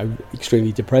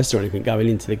extremely depressed or anything going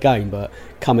into the game, but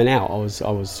coming out, I was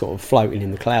sort of floating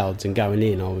in the clouds, and going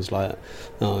in, I was like,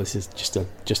 oh, this is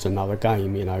just another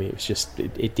game. It was just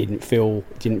it didn't feel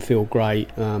great.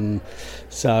 I'd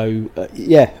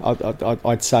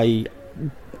say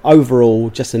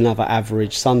overall just another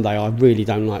average Sunday. I really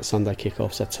don't like Sunday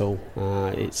kickoffs at all.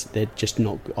 They're just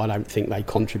not. I don't think they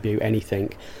contribute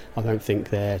anything. I don't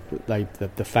think the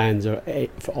fans are,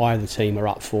 for either team, are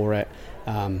up for it.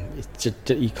 It's just,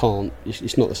 you can't.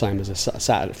 It's not the same as a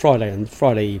Saturday,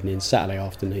 Friday evenings, Saturday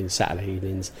afternoons, Saturday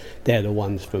evenings. They're the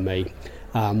ones for me.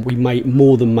 We made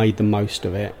the most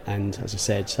of it, and as I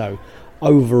said, so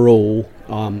overall,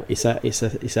 it's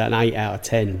an 8 out of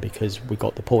 10 because we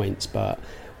got the points. But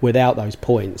without those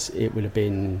points, it would have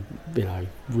been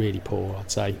really poor,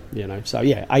 I'd say. So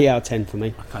yeah, 8 out of 10 for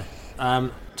me. Okay,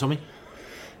 Tommy.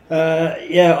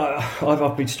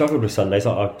 I've been struggling with Sundays.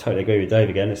 I totally agree with Dave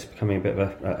again. It's becoming a bit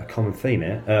of a common theme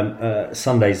here.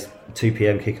 Sundays 2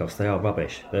 p.m. kickoffs, they are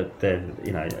rubbish. They're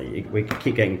we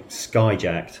keep getting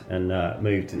skyjacked and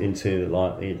moved into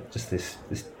just this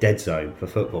dead zone for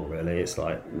football. Really, it's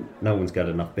like no one's got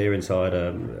enough beer inside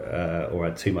or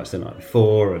had too much the night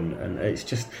before, and it's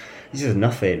just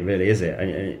nothing really, is it?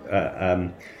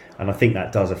 And I think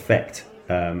that does affect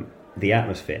the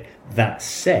atmosphere. That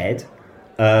said,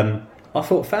 I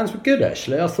thought fans were good.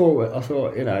 Actually, I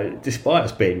thought despite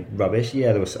us being rubbish,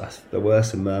 there were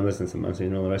some murmurs and some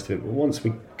and all the rest of it. But once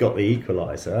we got the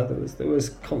equaliser, there was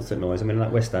constant noise. I mean,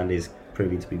 that West End is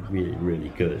proving to be really, really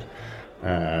good,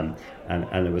 and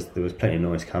there was plenty of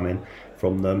noise coming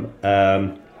from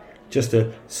them. Just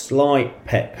a slight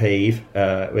pet peeve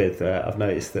with I've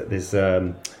noticed that there's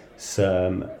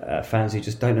some fans who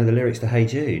just don't know the lyrics to Hey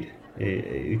Jude.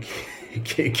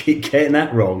 Keep getting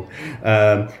that wrong,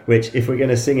 which if we're going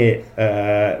to sing it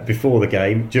before the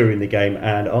game, during the game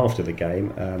and after the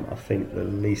game, I think the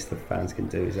least the fans can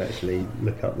do is actually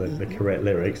look up the correct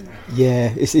lyrics.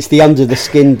 It's the under the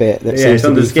skin bit that seems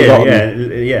to be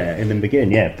forgotten. In the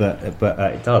beginning, but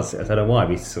it does. I don't know why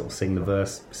we sort of sing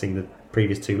the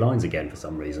previous two lines again for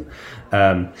some reason.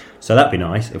 So that'd be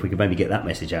nice if we could maybe get that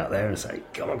message out there and say,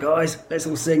 come on guys, let's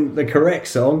all sing the correct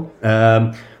song.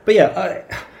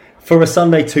 For a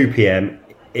Sunday 2 p.m,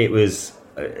 it was.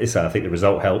 I think the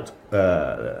result helped.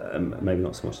 Maybe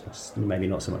not so much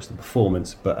the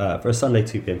performance, but for a Sunday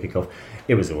 2 p.m. kickoff,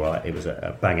 it was all right. It was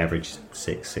a bang average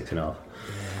 6.5.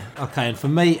 Okay, and for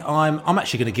me, I'm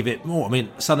actually going to give it more. I mean,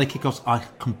 Sunday kickoffs, I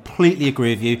completely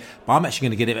agree with you, but I'm actually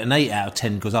going to give it an 8 out of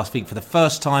 10 because I think for the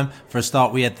first time, for a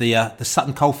start, we had the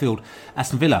Sutton Coldfield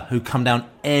Aston Villa who come down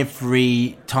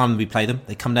every time we play them.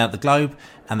 They come down at the Globe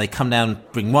and they come down,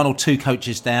 bring one or two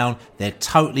coaches down. They're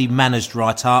totally managed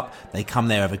right up. They come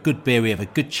there, have a good beer, we have a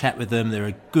good chat with them. They're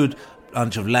a good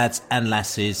bunch of lads and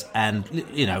lasses, and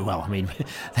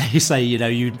they say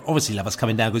you obviously love us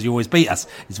coming down because you always beat us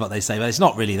is what they say, but it's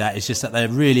not really that. It's just that they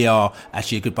really are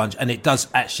actually a good bunch, and it does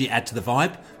actually add to the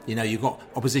vibe. You've got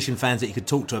opposition fans that you could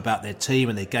talk to about their team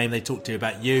and their game. They talk to you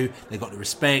about you. They've got the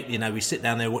respect. We sit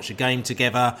down there and watch a game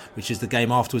together, which is the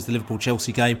game afterwards, the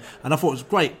Liverpool-Chelsea game. And I thought it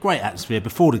was great atmosphere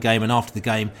before the game and after the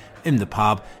game in the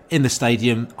pub, in the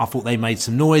stadium. I thought they made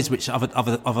some noise, which other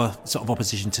sort of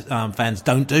opposition fans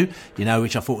don't do,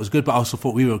 which I thought was good. But I also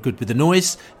thought we were good with the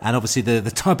noise. And obviously the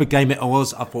type of game it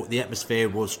was, I thought the atmosphere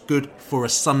was good for a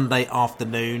Sunday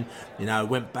afternoon.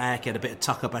 Went back, had a bit of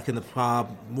tucker back in the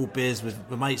pub, more beers with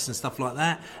my mates and stuff like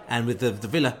that, and with the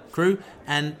Villa crew,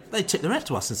 and they tipped their hat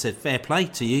to us and said, fair play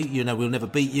to you, we'll never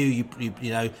beat you,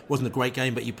 wasn't a great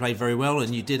game, but you played very well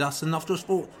and you did us, and afterwards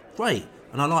thought, great,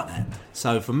 and I like that.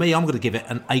 So for me, I'm going to give it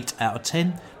an 8 out of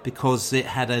 10 because it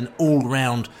had an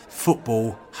all-round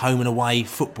football, home and away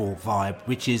football vibe,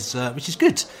 which is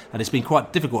good. And it's been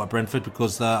quite difficult at Brentford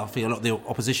because I feel a lot of the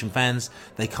opposition fans,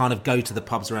 they kind of go to the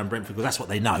pubs around Brentford because that's what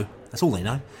they know. That's all they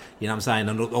know. You know what I'm saying?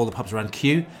 And all the pubs around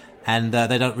Kew. And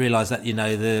they don't realise that,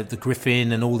 the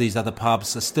Griffin and all these other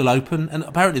pubs are still open. And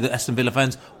apparently the Aston Villa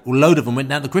fans, a load of them went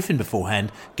down to Griffin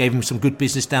beforehand, gave them some good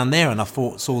business down there. And I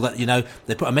saw that,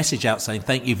 they put a message out saying,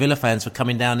 thank you, Villa fans, for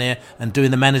coming down there and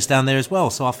doing the manners down there as well.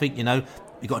 So I think,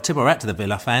 you've got to tip our hat to the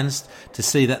Villa fans to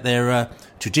see that they're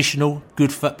traditional,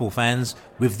 good football fans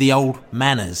with the old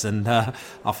manners. And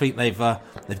I think they've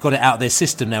got it out of their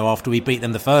system now after we beat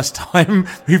them the first time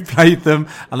we played them.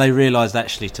 And they realised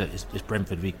actually it's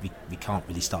Brentford, we can't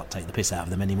really start taking the piss out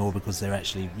of them anymore because they're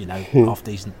actually,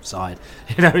 half-decent side,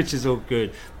 which is all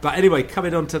good. But anyway,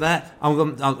 coming on to that,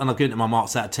 I'm giving it my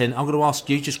marks out of 10. I'm going to ask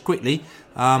you just quickly,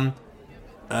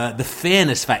 the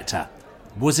fairness factor.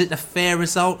 Was it a fair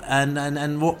result?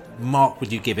 And what mark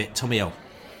would you give it, Tommy L?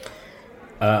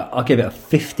 I'll give it a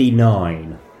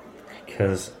 59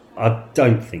 because I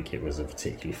don't think it was a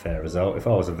particularly fair result. If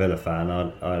I was a Villa fan,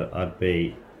 I'd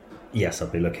be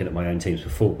looking at my own team's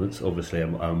performance, obviously,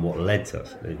 and what led to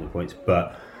us losing points.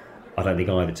 But I don't think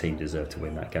either team deserved to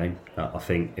win that game. I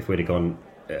think if we'd have gone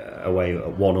away at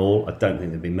 1-1, I don't think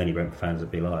there'd be many Brentford fans that'd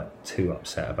be too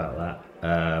upset about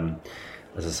that.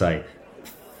 As I say,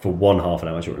 for one half an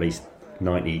hour, or at least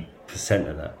 90%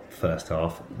 of that first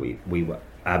half, we were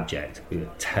abject, we were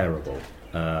terrible,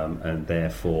 and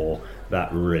therefore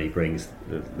that really brings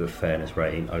the fairness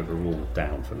rating overall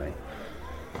down for me.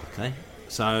 Okay,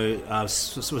 so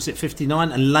was it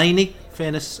 59? And Laney,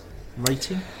 fairness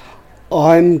rating?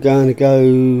 I'm going to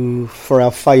go for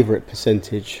our favourite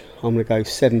percentage. I'm going to go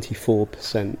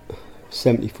 74%.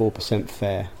 74%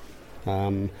 fair.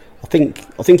 I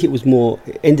think it was more.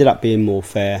 It ended up being more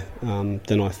fair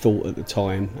than I thought at the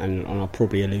time, and I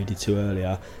probably alluded to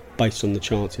earlier. based on the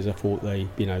chances, I thought the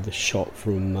shot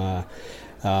from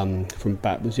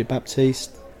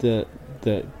Baptiste that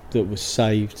was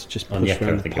saved, just pushed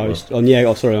around the post.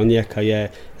 Onyeka, yeah.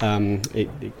 It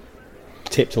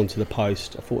tipped onto the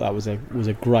post. I thought that was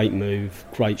a great move,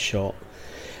 great shot.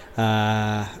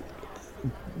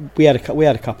 We had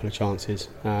a couple of chances,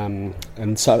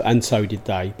 and so did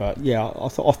they. But yeah, I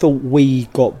thought we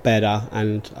got better,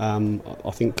 and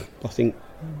I think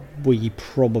we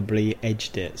probably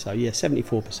edged it. So yeah,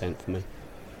 74% for me.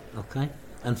 Okay.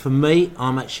 And for me,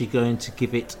 I'm actually going to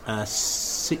give it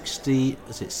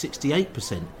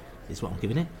 68% is what I'm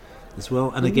giving it as well.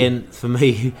 And again, for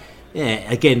me,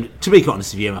 to be quite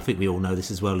honest with you, I think we all know this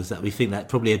as well, is that we think that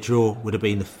probably a draw would have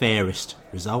been the fairest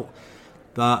result.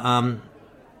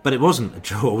 But it wasn't a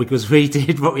draw because we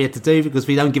did what we had to do, because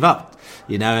we don't give up,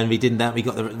 and we didn't that. We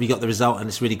got the result, and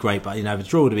it's really great. But the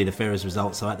draw would have been the fairest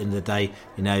result. So at the end of the day,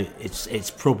 it's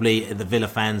probably the Villa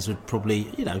fans would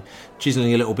probably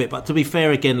chiseling a little bit. But to be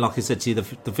fair, again, like I said to you,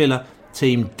 the Villa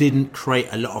team didn't create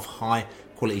a lot of high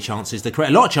quality chances. They create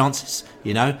a lot of chances,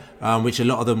 which a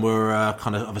lot of them were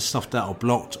kind of either stuffed out or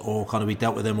blocked, or kind of we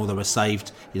dealt with them, or they were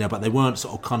saved, but they weren't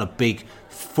sort of kind of big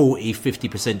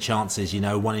 40-50% chances,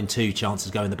 1 in 2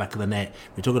 chances go in the back of the net.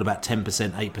 We're talking about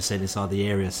 10%, 8% inside the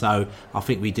area. So I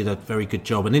think we did a very good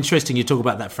job. And interesting, you talk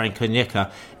about that Frank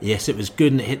Onyeka. Yes, it was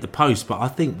good and it hit the post, but I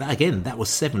think that again, that was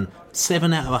 7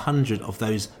 out of 100 of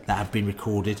those that have been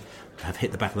recorded have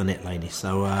hit the back of the net, Laney.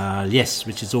 So yes,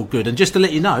 which is all good. And just to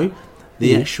let you know,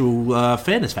 the actual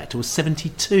fairness factor was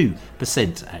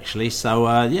 72% actually.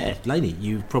 So yeah, Laney,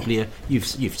 you probably you've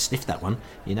sniffed that one.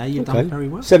 You've done very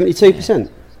well. 72%.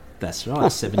 Yeah. That's right.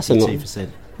 72%.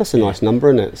 That's a nice number,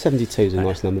 isn't it? 72 is a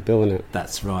nice number, Bill, isn't it?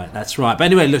 That's right. But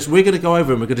anyway, look, we're going to go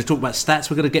over and we're going to talk about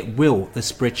stats. We're going to get Will, the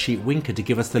spreadsheet winker, to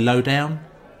give us the lowdown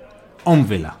on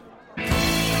Villa.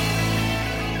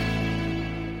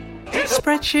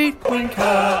 Spreadsheet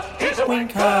winker, he's a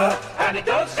winker, and it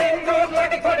does seem good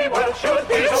like it pretty well should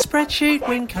be. Spreadsheet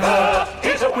winker,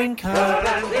 he's a winker,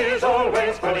 and he's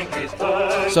always putting his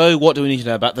third. So what do we need to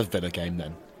know about the Villa game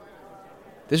then?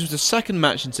 This was the second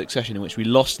match in succession in which we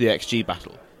lost the XG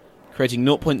battle, creating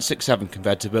 0.67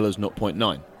 compared to Villa's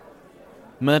 0.9.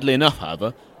 Madly enough,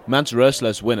 however, Mads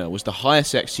Roersle's winner was the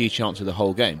highest XG chance of the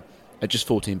whole game, at just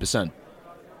 14%.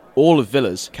 All of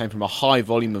Villa's came from a high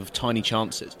volume of tiny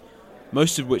chances,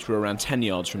 most of which were around 10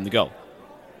 yards from the goal.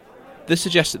 This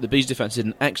suggests that the Bees' defence did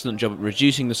an excellent job at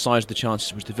reducing the size of the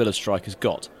chances which the Villa strikers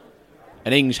got,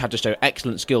 and Ings had to show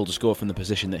excellent skill to score from the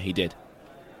position that he did.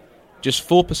 Just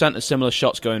 4% of similar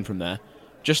shots going from there,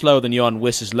 just lower than Johan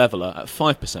Wiss's leveller at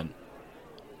 5%.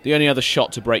 The only other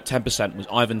shot to break 10% was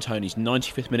Ivan Toney's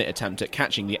 95th minute attempt at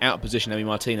catching the out-of-position Emi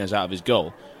Martinez out of his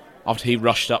goal, after he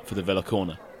rushed up for the Villa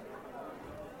corner.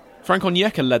 Frank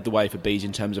Onyeka led the way for Bees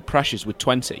in terms of pressures with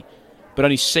 20, but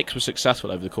only 6 were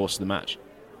successful over the course of the match.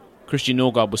 Christian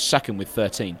Norgard was second with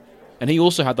 13, and he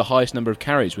also had the highest number of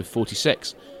carries with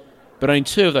 46, but only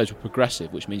 2 of those were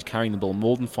progressive, which means carrying the ball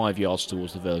more than 5 yards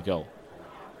towards the Villa goal.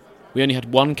 We only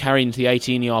had 1 carry into the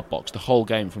 18-yard box the whole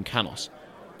game from Canos,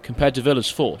 compared to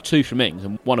Villa's 4, 2 from Ings,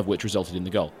 and 1 of which resulted in the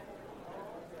goal.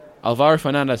 Alvaro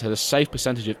Fernandez had a save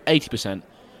percentage of 80%,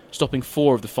 stopping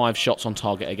 4 of the 5 shots on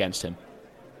target against him.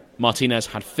 Martinez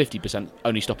had 50%,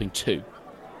 only stopping 2.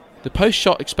 The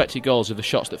post-shot expected goals of the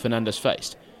shots that Fernandez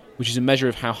faced, which is a measure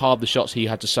of how hard the shots he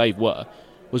had to save were,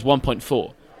 was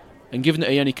 1.4, and given that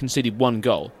he only conceded 1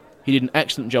 goal, he did an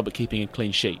excellent job at keeping a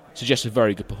clean sheet, suggests a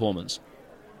very good performance.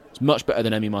 It's much better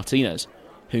than Emi Martinez,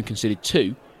 who conceded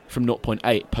 2 from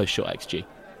 0.8 post-shot XG.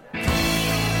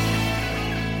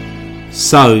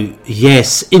 So,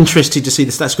 yes, interesting to see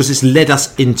the stats, because it's led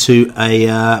us into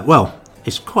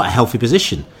it's quite a healthy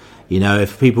position.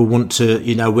 If people want to,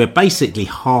 we're basically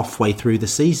halfway through the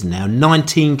season now.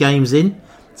 19 games in,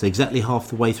 so exactly half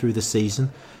the way through the season.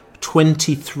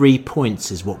 23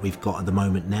 points is what we've got at the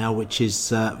moment now, which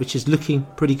is looking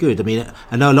pretty good. I mean,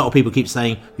 I know a lot of people keep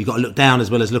saying we've got to look down as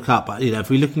well as look up, but if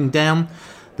we're looking down,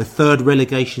 the third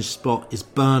relegation spot is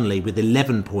Burnley with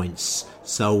 11 points.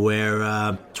 So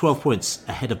we're 12 points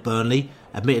ahead of Burnley.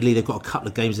 Admittedly, they've got a couple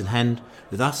of games in hand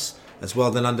with us as well.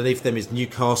 Then underneath them is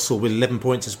Newcastle with 11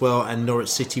 points as well, and Norwich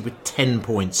City with 10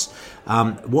 points.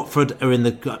 Watford are in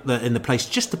the place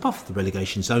just above the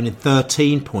relegation zone in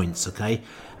 13 points. Okay,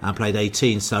 played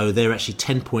 18, so they're actually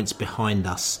 10 points behind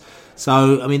us.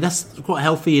 So I mean that's quite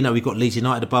healthy. We've got Leeds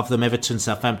United above them, Everton,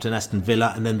 Southampton, Aston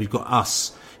Villa, and then we've got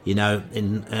us. In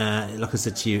like I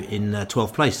said to you, in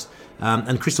 12th place.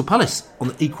 And Crystal Palace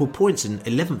on equal points in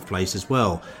 11th place as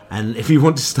well. And if you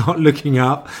want to start looking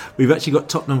up, we've actually got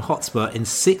Tottenham Hotspur in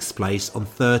 6th place on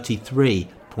 33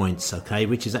 points, okay,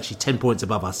 which is actually 10 points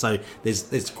above us. So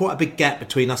there's quite a big gap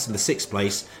between us and the 6th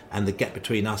place, and the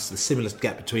similar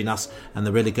gap between us and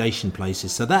the relegation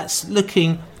places. So that's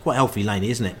looking quite healthy,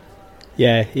 Laney, isn't it?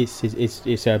 Yeah, it's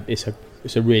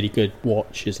a really good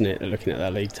watch, isn't it? Looking at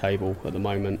that league table at the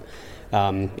moment,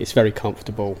 it's very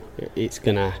comfortable. It's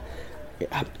gonna.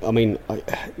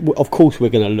 Of course, we're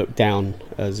going to look down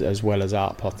as well as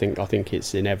up. I think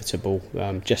it's inevitable.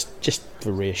 Just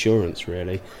for reassurance,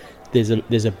 really. There's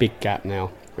a big gap now,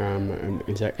 and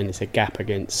it's a gap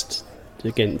against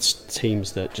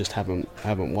teams that just haven't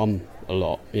won a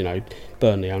lot. You know,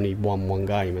 Burnley only won one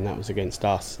game, and that was against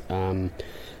us.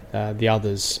 The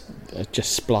others are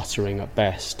just spluttering at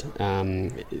best.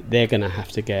 They're going to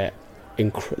have to get.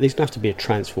 There's going to have to be a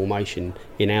transformation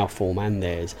in our form and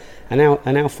theirs, and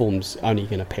our form's only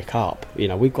going to pick up. You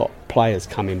know, we've got players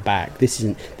coming back. This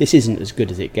isn't as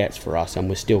good as it gets for us, and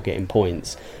we're still getting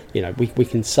points. You know, we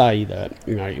can say that,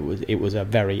 you know, it was a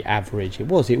very average. It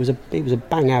was a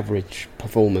bang average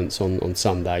performance on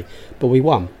Sunday, but we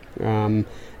won.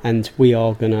 And we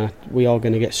are gonna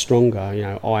get stronger. You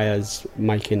know,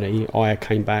 Aya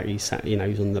came back. He sat. You know,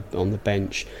 he's on the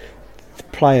bench. The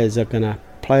players are gonna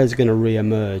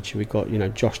re-emerge. We've got, you know,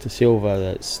 Josh Da Silva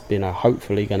that's, you know,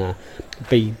 hopefully gonna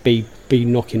be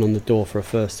knocking on the door for a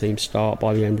first team start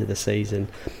by the end of the season.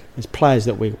 There's players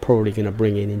that we're probably going to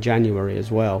bring in January as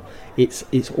well. It's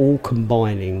all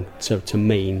combining to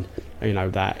mean, you know,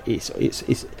 that it's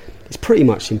pretty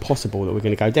much impossible that we're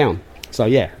going to go down. So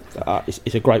yeah,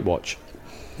 it's a great watch.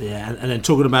 Yeah, and then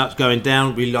talking about going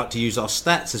down, we like to use our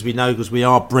stats, as we know, because we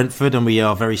are Brentford and we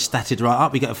are very statted right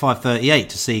up. We get a 538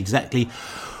 to see exactly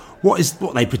what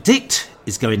they predict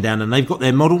is going down, and they've got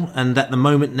their model, and at the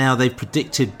moment now they've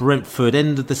predicted Brentford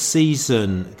end of the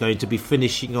season going to be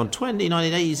finishing on 20,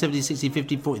 19, 80, 70, 60,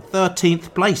 50, 40,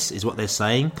 13th place is what they're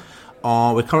saying.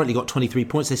 We've currently got 23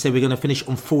 points. They say we're going to finish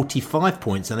on 45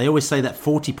 points, and they always say that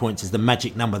 40 points is the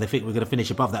magic number. They think we're going to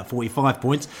finish above that 45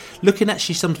 points. Looking at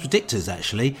actually some predictors,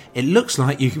 actually, it looks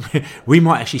like we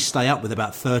might actually stay up with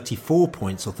about 34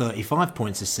 points or 35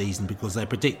 points this season, because they're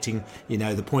predicting, you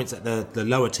know, the points that the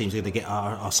lower teams are going to get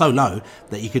are so low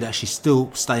that you could actually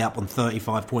still stay up on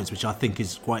 35 points, which I think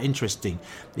is quite interesting.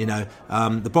 You know,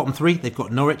 the bottom three, they've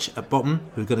got Norwich at bottom,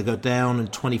 who are going to go down on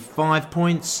 25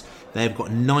 points. They've got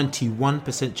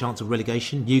 91% chance of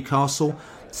relegation. Newcastle,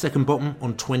 second bottom,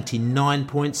 on 29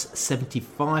 points,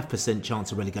 75%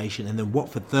 chance of relegation. And then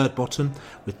Watford, third bottom,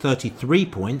 with 33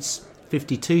 points,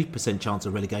 52% chance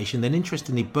of relegation. Then,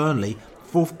 interestingly, Burnley,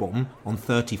 fourth bottom, on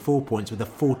 34 points, with a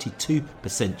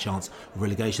 42% chance of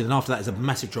relegation. And after that is a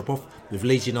massive drop-off, with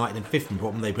Leeds United in fifth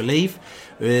bottom, they believe,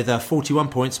 with 41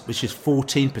 points, which is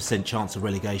 14% chance of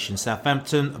relegation.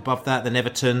 Southampton, above that, then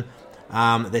Everton,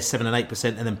 they're 7 and 8%,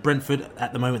 and then Brentford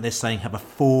at the moment they're saying have a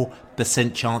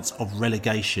 4% chance of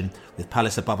relegation, with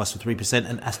Palace above us with 3%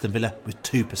 and Aston Villa with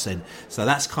 2%. So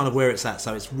that's kind of where it's at.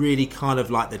 So it's really kind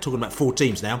of like they're talking about four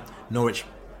teams now: Norwich,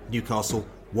 Newcastle,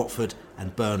 Watford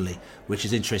and Burnley, which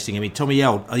is interesting. I mean, Tommy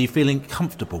Yell, are you feeling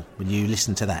comfortable when you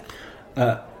listen to that?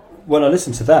 When I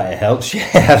listen to that, it helps. Yeah,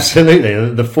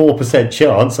 absolutely. The 4%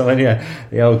 chance. I mean, yeah,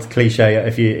 the old cliche.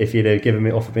 If you'd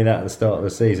have offered me that at the start of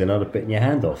the season, I'd have bitten your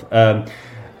hand off.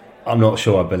 I'm not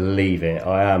sure I believe it.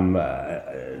 I am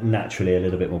naturally a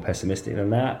little bit more pessimistic than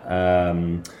that.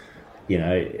 You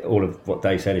know, all of what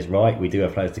Dave said is right. We do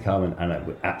have players to come,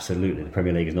 and absolutely, the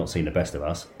Premier League has not seen the best of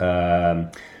us.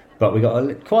 But we've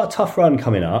got quite a tough run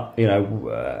coming up. You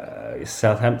know,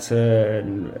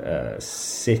 Southampton,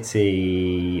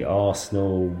 City,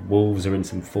 Arsenal, Wolves are in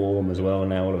some form as well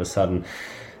now all of a sudden.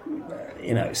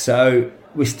 You know, so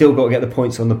we still got to get the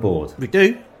points on the board. We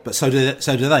do, but so do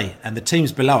they. And the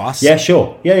teams below us... Yeah,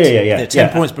 sure. Yeah. They're 10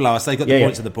 points below us. They've got the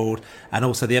points on the board. And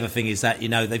also the other thing is that, you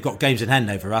know, they've got games in hand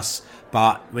over us.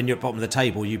 But when you're at the bottom of the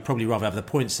table, you'd probably rather have the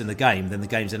points in the game than the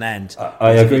games in hand. I agree with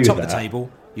that. If you're top of the table,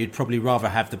 you'd probably rather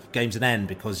have the games in hand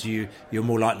because you're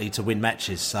more likely to win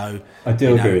matches. So I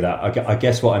do agree with that. I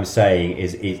guess what I'm saying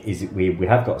is we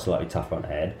have got a slightly tough run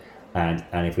ahead, and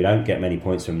if we don't get many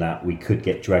points from that, we could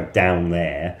get dragged down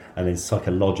there, and then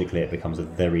psychologically it becomes a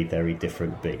very, very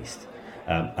different beast.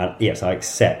 And yes, I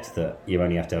accept that you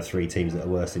only have to have three teams that are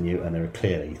worse than you, and there are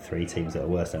clearly three teams that are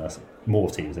worse than us, more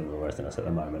teams that are worse than us at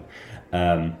the moment.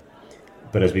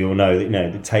 But as we all know, you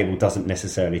know, the table doesn't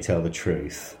necessarily tell the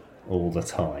truth all the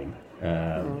time.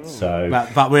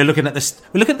 But we're looking at the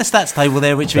stats table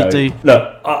there, which we do.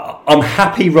 Look, I'm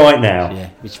happy right now. Yeah,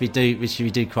 which we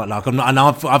do quite like.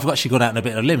 I've actually gone out on a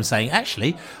bit of a limb, saying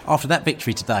actually after that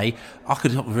victory today, I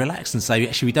could relax and say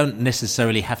actually we don't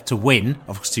necessarily have to win.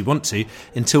 Obviously, we want to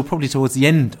until probably towards the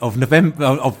end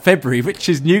of February, which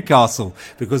is Newcastle,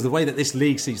 because the way that this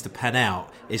league seems to pan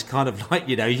out is kind of like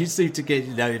you seem to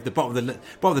get at the bottom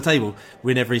of the table,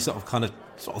 win every sort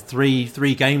of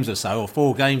three games or so, or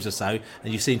 4 games or so,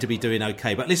 and you seem to be doing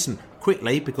okay. But listen,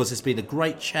 quickly, because it's been a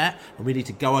great chat and we need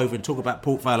to go over and talk about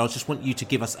Port Vale, I just want you to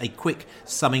give us a quick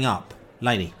summing up.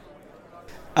 Laney.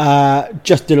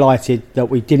 Just delighted that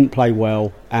we didn't play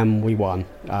well and we won.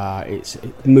 It's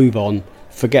move on,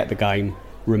 forget the game,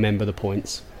 remember the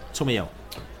points. Tommy L.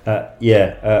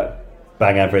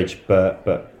 Bang average,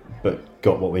 but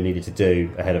got what we needed to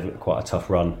do ahead of quite a tough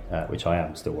run, which I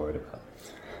am still worried about.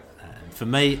 For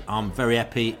me, I'm very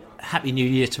happy. Happy New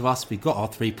Year to us. We've got our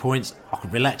 3 points. I can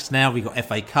relax now. We've got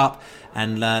FA Cup,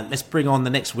 and let's bring on the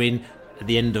next win at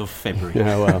the end of February.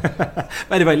 Oh, well. But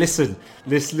anyway, listen.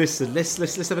 Let's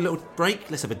have a little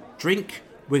break. Let's have a drink.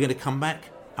 We're going to come back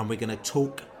and we're going to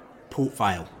talk Port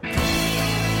Vale.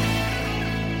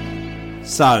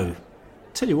 So,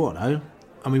 tell you what, though.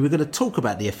 I mean, we're going to talk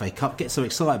about the FA Cup, get so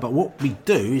excited, but what we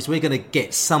do is we're going to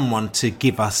get someone to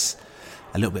give us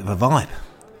a little bit of a vibe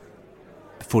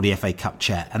for the FA Cup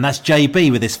chat, and that's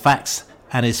JB with his facts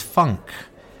and his funk,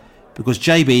 because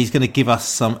JB is going to give us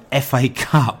some FA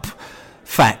Cup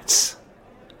facts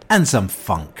and some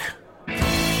funk. Are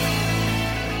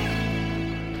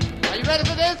you ready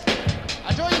for this?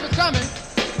 I told you it was coming.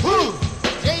 Woo!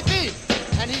 JB,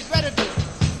 and he's ready to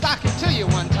stock it to you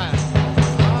one time.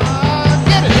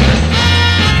 Get it!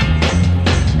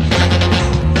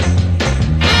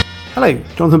 Hello,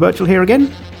 Jonathan Birchall here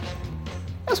again.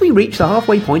 As we reach the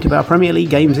halfway point of our Premier League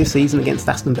games this season against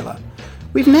Aston Villa,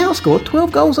 we've now scored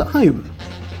 12 goals at home,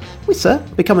 with Sir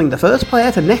becoming the first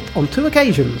player to net on 2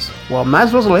 occasions, while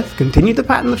Maz Rosalith continued the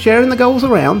pattern of sharing the goals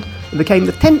around and became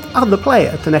the 10th other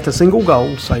player to net a single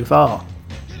goal so far.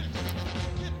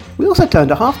 We also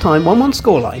turned a half-time 1-1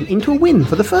 scoreline into a win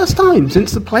for the first time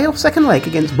since the playoff second leg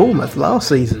against Bournemouth last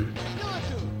season.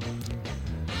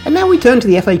 And now we turn to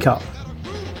the FA Cup.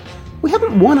 We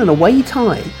haven't won an away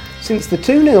tie since the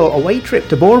 2-0 away trip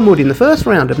to Boreham Wood in the first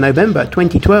round of November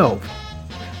 2012.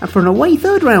 And for an away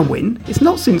third round win, it's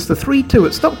not since the 3-2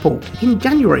 at Stockport in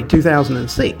January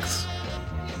 2006.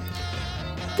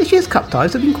 This year's cup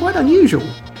ties have been quite unusual.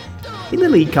 In the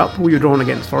League Cup, we were drawn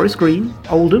against Forest Green,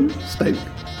 Oldham, Stoke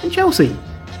and Chelsea,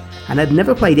 and had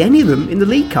never played any of them in the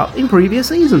League Cup in previous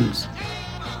seasons.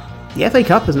 The FA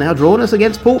Cup has now drawn us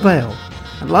against Port Vale,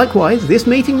 and likewise this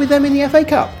meeting with them in the FA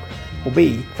Cup will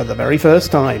be for the very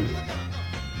first time.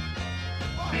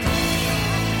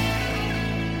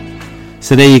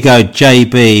 So there you go,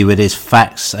 JB with his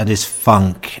facts and his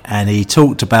funk, and he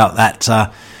talked about that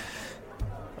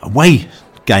away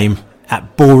game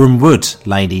at Boreham Wood,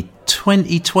 Laney,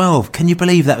 2012. Can you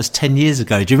believe that was 10 years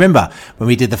ago? Do you remember when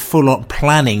we did the full-on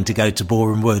planning to go to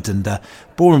Boreham Wood? And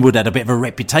Boreham Wood had a bit of a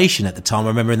reputation at the time. I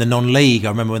remember in the non-league, I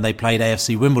remember when they played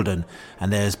AFC Wimbledon,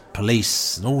 and there's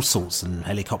police and all sorts and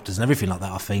helicopters and everything like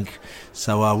that, I think.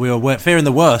 So we were fearing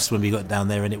the worst when we got down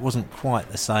there, and it wasn't quite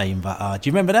the same. But do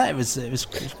you remember that? It was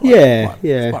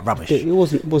quite rubbish. It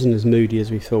wasn't as moody as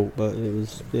we thought, but it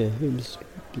was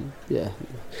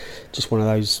just one of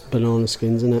those banana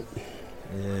skins, isn't it?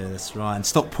 Yeah, that's right. And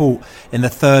Stockport in the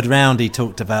third round, he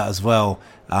talked about as well,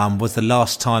 was the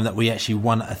last time that we actually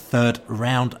won a third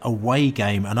round away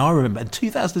game. And I remember in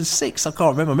 2006, I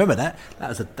can't remember that.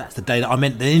 That's the day that I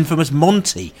met the infamous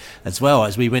Monty as well,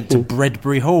 as we went to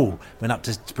Bredbury Hall. Went up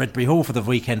to Bredbury Hall for the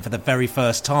weekend for the very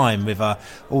first time with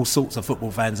all sorts of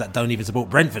football fans that don't even support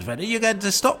Brentford. But you're going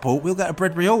to Stockport, we'll go to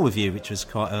Bredbury Hall with you, which was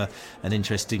quite an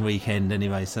interesting weekend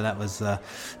anyway. So that was, that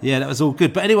was all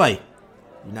good. But anyway,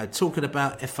 talking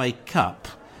about FA Cup,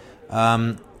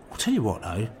 I'll tell you what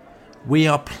though, we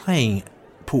are playing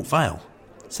Port Vale.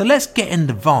 So let's get in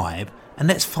the vibe and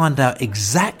let's find out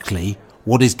exactly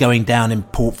what is going down in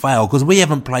Port Vale, because we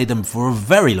haven't played them for a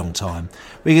very long time.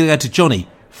 We're going to go to Johnny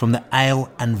from the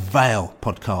Ale and Vale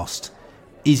podcast.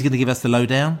 He's going to give us the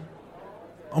lowdown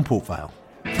on Port Vale.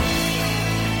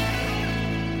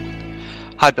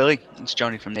 Hi Billy, it's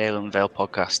Johnny from the Ale and Vale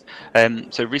podcast.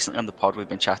 So recently on the pod we've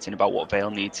been chatting about what Vale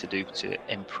need to do to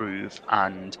improve,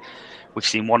 and we've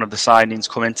seen one of the signings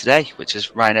come in today, which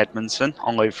is Ryan Edmondson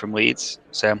on loan from Leeds.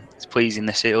 So it's pleasing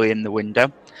this early in the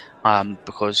window,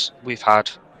 because we've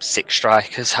had 6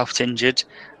 strikers out injured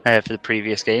for the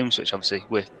previous games, which obviously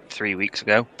were 3 weeks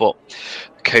ago, but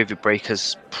the COVID break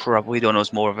has probably done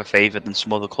us more of a favour than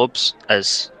some other clubs,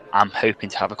 as I'm hoping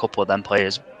to have a couple of them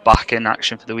players back in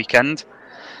action for the weekend.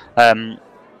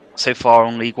 So far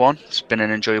on League One, it's been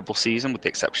an enjoyable season with the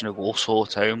exception of Walsall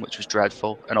at home, which was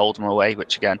dreadful, and Oldham away,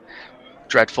 which again,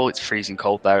 dreadful. It's freezing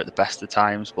cold there at the best of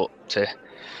times, but to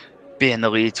be in the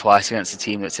lead twice against a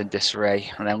team that's in disarray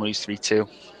and then lose 3-2,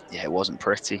 yeah, it wasn't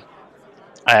pretty.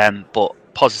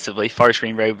 But positively, Forest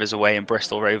Green Rovers away and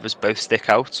Bristol Rovers both stick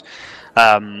out.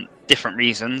 Different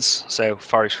reasons. So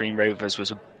Forest Green Rovers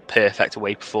was a perfect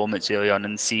away performance early on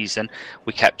in the season.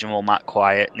 We kept Jamal Matt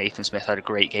quiet. Nathan Smith had a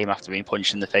great game after being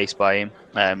punched in the face by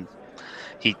him.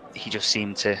 He just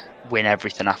seemed to win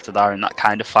everything after that, and that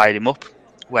kind of fired him up.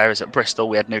 Whereas at Bristol,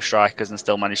 we had no strikers and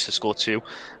still managed to score 2.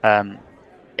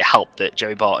 It helped that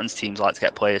Joey Barton's teams like to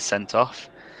get players sent off.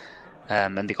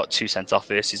 And they got 2 sent off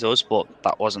versus us, but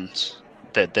that wasn't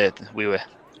we were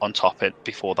on top it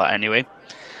before that anyway.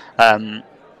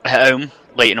 At home,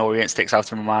 Leyton Orient sticks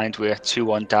out in my mind. We were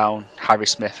 2-1 down. Harry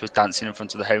Smith was dancing in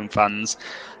front of the home fans,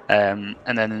 and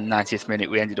then in the 90th minute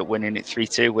we ended up winning it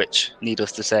 3-2, which,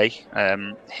 needless to say,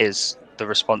 the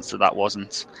response to that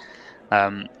wasn't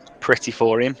pretty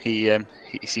for him. He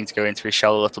seemed to go into his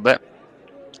shell a little bit.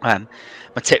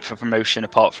 My tip for promotion,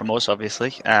 apart from us,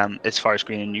 obviously, is Forest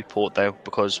Green and Newport, though,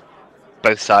 because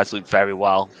both sides look very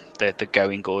well. They're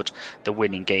going good. They're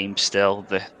winning games still.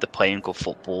 They're playing good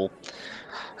football.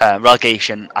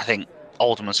 Relegation, I think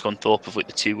Oldham and Scunthorpe have the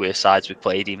 2 worst sides we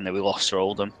played, even though we lost to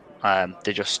Oldham.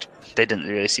 They didn't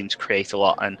really seem to create a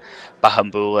lot, and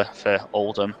Bahambula for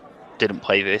Oldham didn't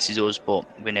play versus us,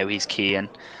 but we know he's key, and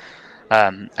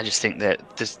I just think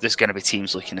that there's going to be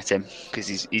teams looking at him because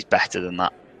he's better than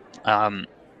that.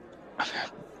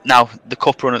 Now, the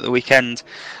cup run at the weekend,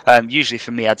 usually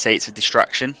for me I'd say it's a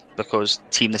distraction because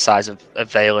a team the size of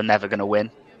Vale are never going to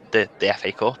win the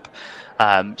FA Cup,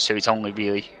 so it's only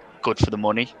really good for the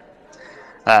money.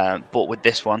 But with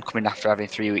this one coming after having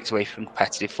 3 weeks away from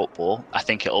competitive football, I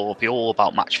think it'll be all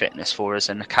about match fitness for us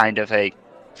and a kind of a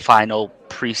final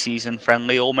pre-season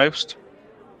friendly almost,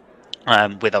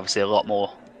 with obviously a lot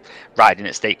more riding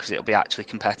at stake because it'll be actually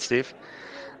competitive.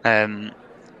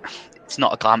 It's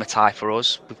not a glamour tie for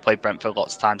us. We've played Brentford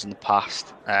lots of times in the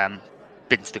past,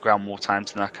 been to the ground more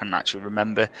times than I can actually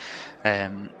remember,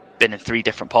 been in 3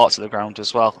 different parts of the ground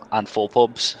as well and 4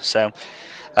 pubs, so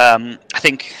I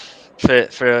think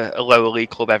for a lower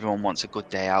league club everyone wants a good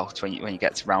day out when you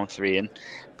get to round 3, and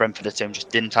Brentford at home just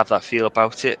didn't have that feel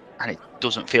about it, and it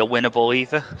doesn't feel winnable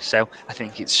either, so I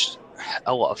think it's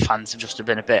a lot of fans have just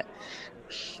been a bit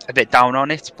down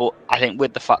on it. But I think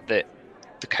with the fact that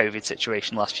the COVID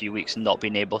situation the last few weeks and not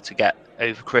being able to get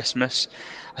over Christmas,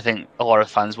 I think a lot of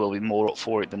fans will be more up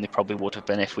for it than they probably would have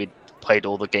been if we'd played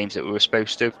all the games that we were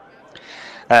supposed to.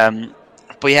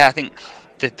 But yeah, I think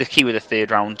the key with the third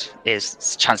round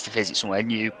is a chance to visit somewhere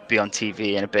new, be on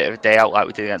TV and a bit of a day out like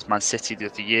we did against Man City the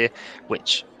other year,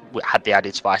 which had the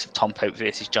added spice of Tom Pope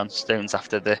versus John Stones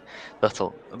after the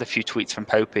few tweets from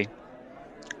Popey.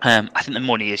 I think the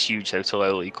money is huge though to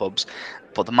lower league clubs,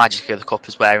 but the magic of the cup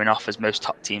is wearing off as most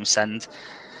top teams send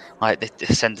they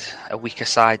send a weaker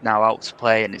side now out to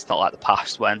play, and it's not like the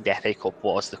past when the FA Cup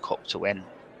was the cup to win.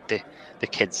 The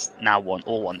kids now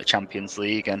all want the Champions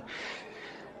League, and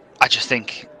I just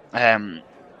think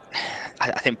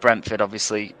I think Brentford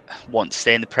obviously want to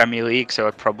stay in the Premier League, so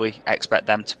I'd probably expect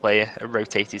them to play a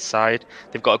rotated side.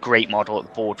 They've got a great model at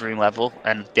the boardroom level,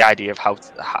 and the idea of how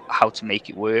to make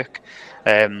it work.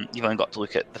 You've only got to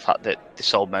look at the fact that they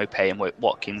sold Mopey and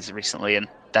Watkins recently, and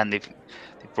then they've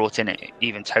brought in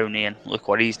even Tony, and look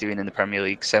what he's doing in the Premier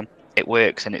League. So it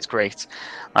works and it's great.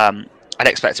 I'd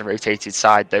expect a rotated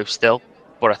side though still,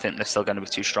 but I think they're still going to be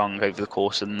too strong over the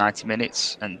course of the 90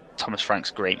 minutes, and Thomas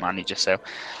Frank's a great manager, so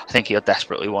I think he'll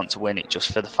desperately want to win it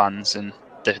just for the fans, and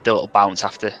the little bounce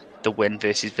after the win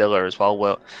versus Villa as well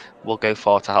will go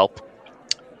far to help.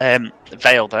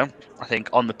 Vale though, I think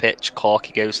on the pitch,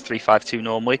 Clarkey goes 3-5-2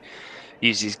 normally,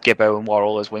 uses Gibbo and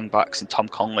Worrell as wing backs and Tom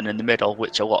Conlon in the middle,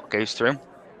 which a lot goes through.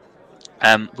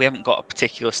 We haven't got a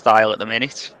particular style at the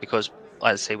minute because,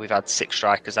 let's say, we've had 6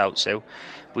 strikers out, so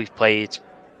we've played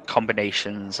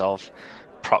combinations of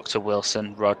Proctor,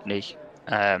 Wilson, Rodney.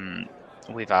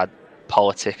 We've had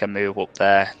Politic and move up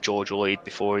there, George Lloyd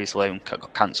before his loan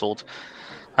got cancelled.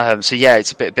 So yeah,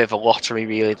 it's a bit of a lottery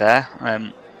really there.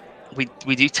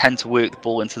 We do tend to work the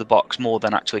ball into the box more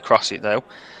than actually cross it though.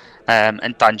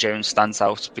 And Dan Jones stands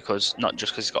out because not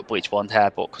just because he's got bleach blonde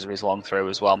hair, but because of his long throw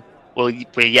as well. Well,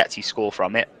 we're yet to score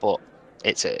from it, but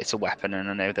it's a weapon, and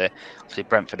I know that obviously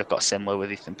Brentford have got similar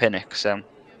with Ethan Pinnock, so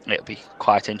it'll be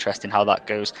quite interesting how that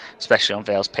goes, especially on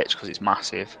Vale's pitch because it's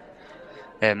massive.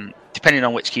 Depending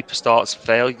on which keeper starts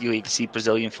Vale, you either see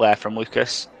Brazilian flair from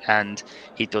Lucas, and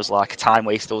he does like a time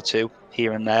waste or two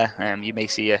here and there. You may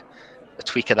see a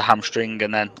tweak of the hamstring,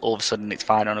 and then all of a sudden it's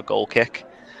fine on a goal kick.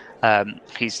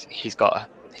 He's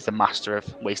a master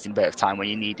of wasting a bit of time when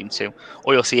you need him to.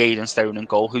 Or you'll see Aidan Stone in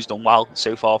goal, who's done well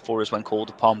so far for us when called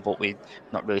upon, but we've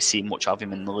not really seen much of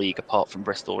him in the league apart from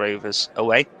Bristol Rovers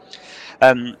away.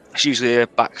 It's usually a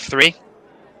back three.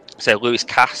 So Lewis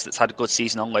Cass, that's had a good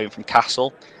season on loan from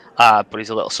Castle, but he's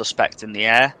a little suspect in the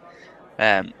air.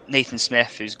 Nathan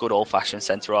Smith, who's a good old-fashioned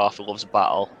centre-half who loves a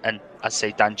battle, and I'd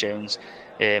say Dan Jones,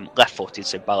 left-footed,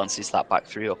 so balances that back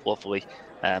three up lovely.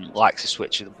 Likes to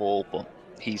switch with the ball, but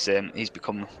he's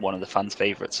become one of the fans'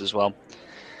 favourites as well.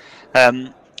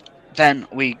 Then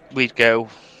we'd go,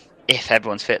 if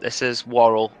everyone's fit, this is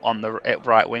Worrell on the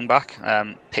right wing back,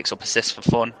 picks up assists for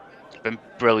fun. Been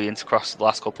brilliant across the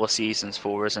last couple of seasons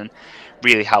for us, and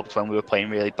really helped when we were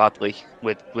playing really badly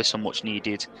with some much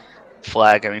needed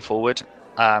flair going forward.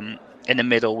 In the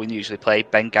middle, we usually play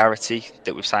Ben Garrity,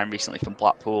 that we've signed recently from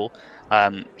Blackpool.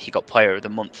 He got Player of the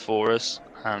Month for us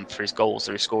for his goals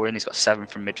that he's scoring. He's got 7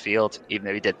 from midfield, even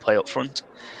though he did play up front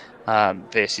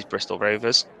versus Bristol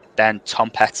Rovers. Then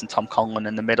Tom Petts and Tom Conlon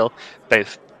in the middle,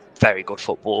 both very good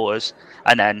footballers.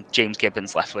 And then James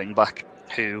Gibbons, left wing back,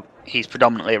 who he's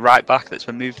predominantly a right back that's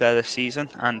been moved there this season,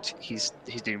 and he's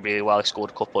doing really well. He scored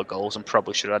a couple of goals and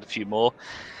probably should have had a few more.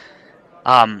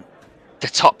 The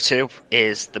top two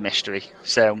is the mystery,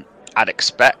 so I'd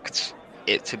expect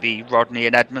it to be Rodney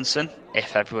and Edmondson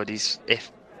if Rodney's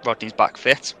back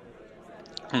fit,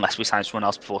 unless we sign someone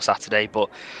else before Saturday. But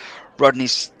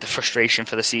Rodney's the frustration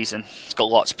for the season. He's got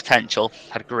lots of potential,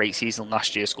 had a great season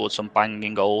last year, scored some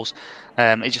banging goals.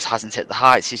 It just hasn't hit the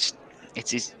heights.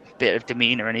 It's his bit of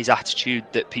demeanour and his attitude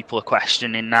that people are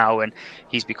questioning now, and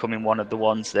he's becoming one of the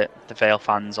ones that the Vale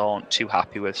fans aren't too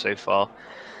happy with so far.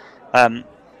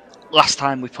 Last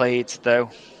time we played, though,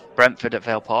 Brentford at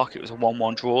Vale Park, it was a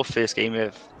 1-1 draw, first game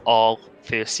of our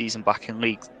first season back in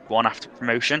League One after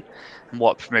promotion, and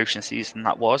what a promotion season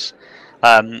that was.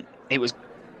 It was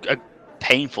a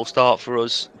painful start for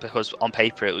us because on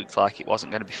paper it looked like it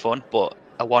wasn't going to be fun, but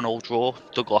a 1-1 draw.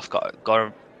 Douglas got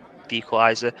the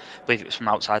equaliser. I believe it was from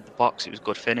outside the box. It was a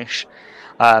good finish.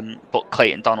 But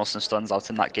Clayton Donaldson stands out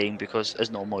in that game because, as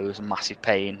normal, he was in massive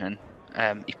pain,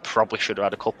 and he probably should have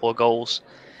had a couple of goals.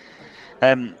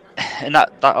 And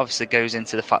that obviously goes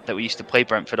into the fact that we used to play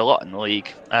Brentford a lot in the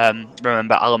league.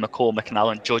 Remember Alan McCormick and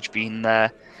Alan Judge being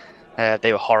there.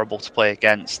 They were horrible to play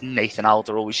against. Nathan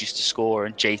Alder always used to score,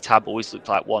 and Jay Tab always looked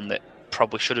like one that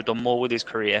probably should have done more with his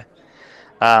career.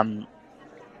 But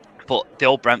the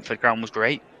old Brentford ground was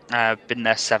great. I've been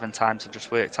there 7 times, I've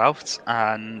just worked out,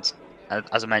 and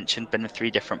as I mentioned, been in 3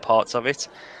 different parts of it.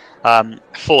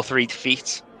 4-3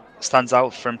 defeat stands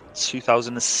out from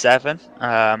 2007.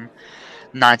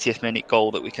 90th minute goal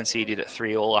that we conceded at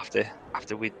 3-3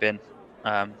 after we'd been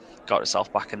got ourselves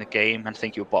back in the game, and I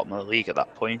think you were bottom of the league at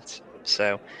that point,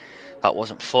 so that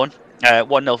wasn't fun.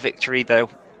 1-0 victory though,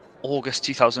 August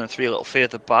 2003, a little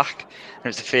further back, and it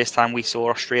was the first time we saw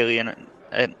Austrian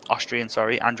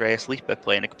Andreas Lieper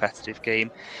playing a competitive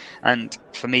game, and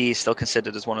for me he's still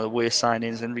considered as one of the worst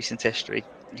signings in recent history.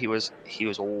 He was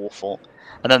awful.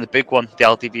 And then the big one, the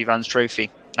LDV Vans Trophy,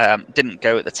 didn't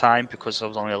go at the time because I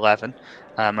was only 11,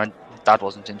 and Dad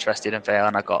wasn't interested in Vale,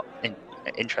 and I got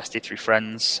interested through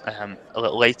friends a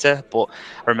little later. But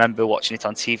I remember watching it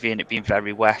on TV and it being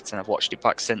very wet, and I've watched it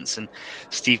back since, and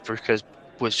Steve Brookers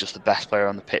was just the best player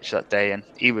on the pitch that day, and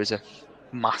he was a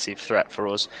massive threat for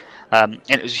us, and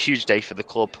it was a huge day for the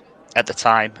club at the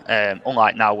time,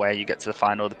 unlike now where you get to the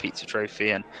final of the Pizza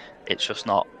Trophy and it's just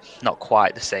not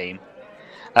quite the same.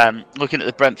 Looking at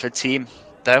the Brentford team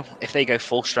though, if they go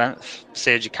full strength,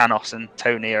 Sergio Canos and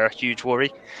Tony are a huge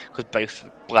worry, because both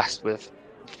blessed with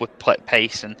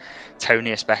pace, and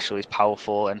Tony especially is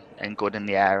powerful and good in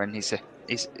the air, and he's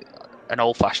an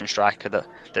old-fashioned striker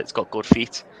that's got good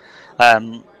feet.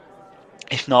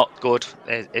 If not good,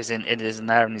 it isn't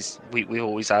there, and we've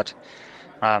always had.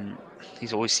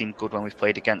 He's always seemed good when we've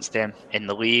played against him in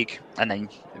the league, and then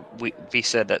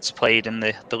Visa, that's played in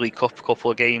the League Cup a couple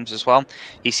of games as well.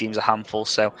 He seems a handful,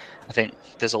 so I think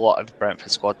there's a lot of the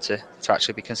Brentford squad to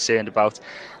actually be concerned about.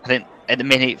 I think at the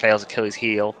minute Vale's Achilles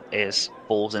heel is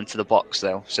balls into the box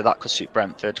though, so that could suit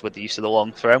Brentford with the use of the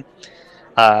long throw.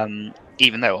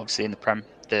 Even though obviously in the Prem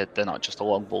they're not just a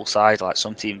long ball side like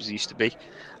some teams used to be.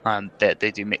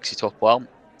 They do mix it up well.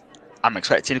 I'm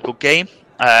expecting a good game.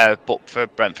 But for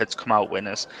Brentford to come out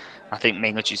winners, I think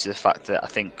mainly due to the fact that I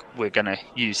think we're going to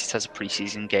use it as a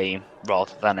pre-season game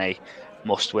rather than a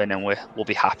must win, and we'll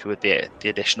be happy with the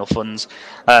additional funds.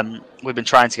 We've been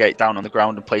trying to get it down on the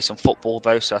ground and play some football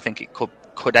though, so I think it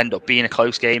could end up being a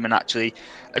close game and actually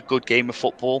a good game of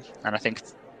football. And I think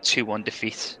 2-1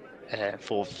 defeat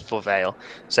for Vale.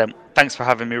 So thanks for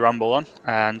having me ramble on,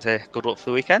 and good luck for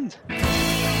the weekend.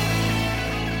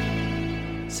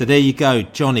 So there you go,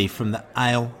 Johnny from the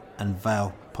Ale and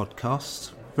Vale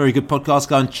podcast. Very good podcast.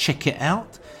 Go and check it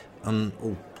out on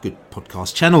all good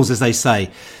podcast channels, as they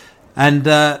say. And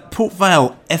Port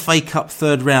Vale FA Cup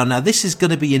third round. Now this is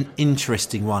going to be an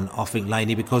interesting one, I think,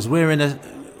 Laney, because we're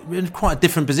in quite a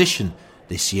different position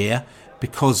this year,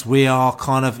 because we are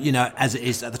kind of, as it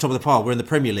is at the top of the pile, we're in the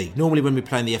Premier League. Normally when we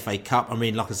play in the FA Cup, I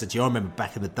mean, like I said to you, I remember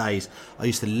back in the days, I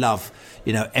used to love,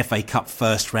 FA Cup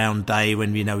first round day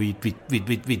when,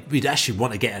 we'd actually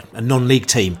want to get a non-league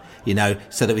team,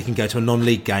 so that we can go to a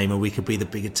non-league game, and we could be the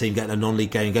bigger team, get a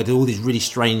non-league game, go to all these really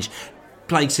strange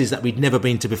places that we'd never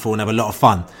been to before and have a lot of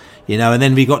fun. And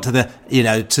then we got to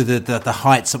the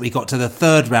heights that we got to the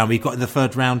third round. We got in the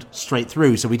third round straight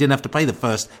through, so we didn't have to play the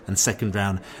first and second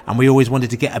round. And we always wanted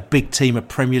to get a big team, a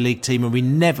Premier League team, and we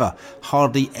never,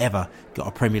 hardly ever got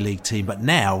a Premier League team. But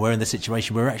now we're in the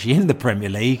situation where we're actually in the Premier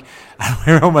League, and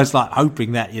we're almost like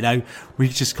hoping that, we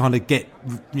just kind of get,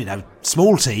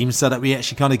 small teams so that we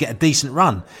actually kind of get a decent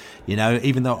run.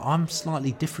 Even though I'm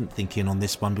slightly different thinking on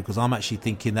this one, because I'm actually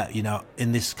thinking that,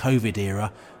 in this COVID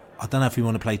era, I don't know if we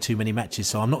want to play too many matches.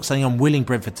 So I'm not saying I'm willing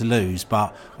Brentford to lose,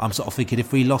 but I'm sort of thinking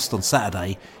if we lost on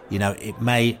Saturday, it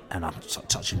may, and I'm sort of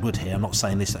touching wood here, I'm not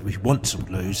saying this that we want to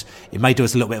lose, it may do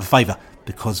us a little bit of a favour,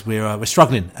 because we're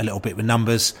struggling a little bit with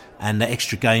numbers, and the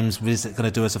extra games is going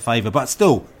to do us a favour. But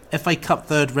still, FA Cup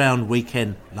third round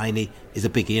weekend, Laney, is a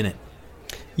biggie, isn't it?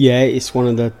 Yeah, it's one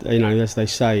of the, as they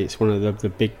say, it's one of the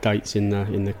big dates in the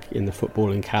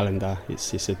footballing calendar.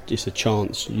 It's a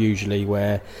chance usually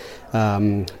where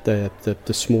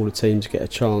the smaller teams get a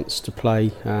chance to play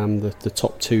the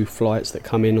top two flights that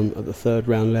come in at the third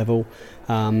round level.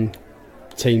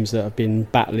 Teams that have been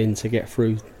battling to get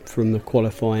through from the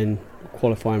qualifying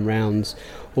rounds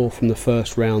or from the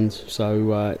first round.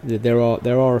 So there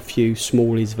are a few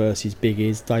smallies versus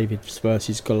biggies, Davids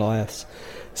versus Goliaths.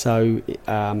 So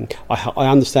I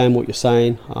understand what you're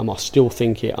saying. I still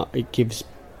think it gives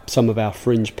some of our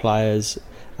fringe players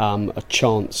a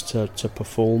chance to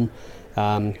perform.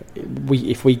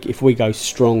 If we go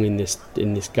strong in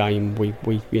this game, we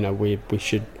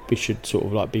should sort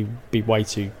of like be way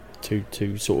too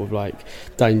sort of like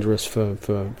dangerous for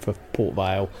Port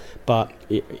Vale. But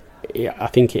I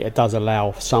think it does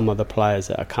allow some of the players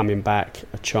that are coming back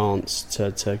a chance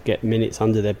to get minutes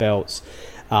under their belts.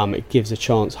 It gives a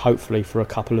chance, hopefully, for a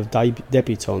couple of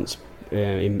debutants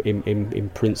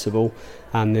in principle,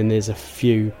 and then there's a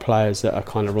few players that are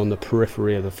kind of on the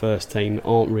periphery of the first team,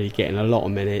 aren't really getting a lot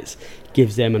of minutes.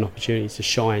 Gives them an opportunity to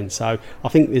shine. So I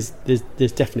think there's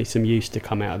definitely some use to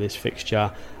come out of this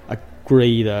fixture. I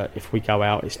agree that if we go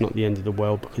out, it's not the end of the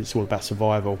world, because it's all about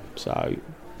survival. So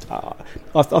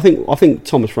I think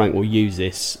Thomas Frank will use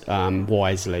this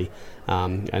wisely.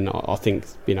 And I think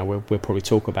we'll probably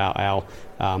talk about our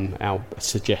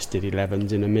suggested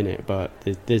 11s in a minute, but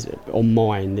there's on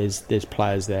mine there's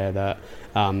players there that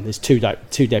there's two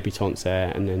debutants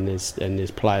there, and then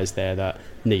there's players there that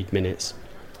need minutes.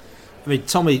 I mean,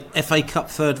 Tommy, FA Cup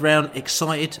third round,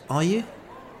 excited? Are you?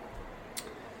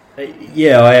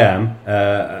 Yeah, I am,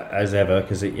 as ever,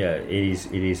 because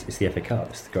it's the FA Cup.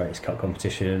 It's the greatest cup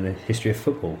competition in the history of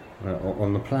football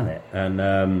on the planet, and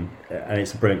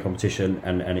it's a brilliant competition,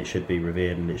 and it should be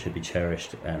revered, and it should be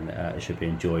cherished, and it should be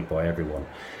enjoyed by everyone.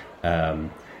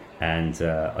 And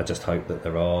I just hope that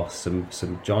there are some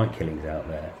giant killings out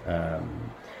there.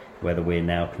 Whether we're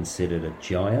now considered a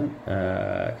giant,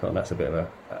 that's a bit of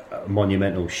a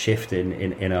monumental shift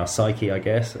in our psyche, I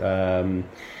guess.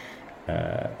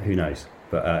 Who knows?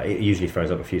 But it usually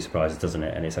throws up a few surprises, doesn't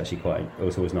it? And it's actually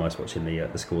it's always nice watching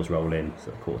the scores roll in,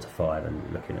 sort of 4-5,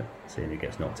 and looking at seeing who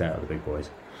gets knocked out of the big boys.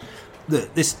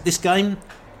 This game,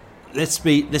 let's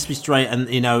be straight, and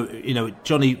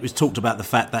Johnny was talked about the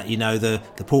fact that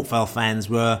the Port Vale fans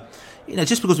were.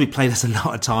 Just because we played us a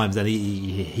lot of times, and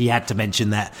he had to mention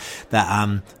that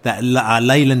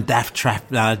Leyland Daft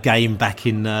Trap game back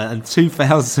in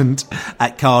 2000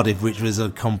 at Cardiff, which was a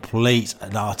complete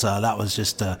and utter. That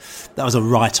was a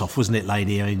write-off, wasn't it,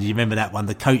 lady? I mean, do you remember that one?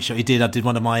 The coach I did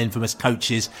one of my infamous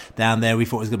coaches down there. We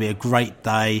thought it was going to be a great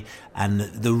day, and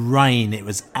the rain. It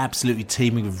was absolutely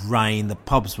teeming with rain. The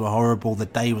pubs were horrible. The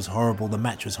day was horrible. The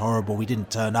match was horrible. We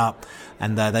didn't turn up,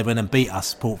 and they went and beat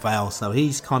us, Port Vale. So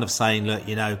he's kind of saying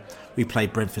saying, look, we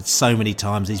played Brentford so many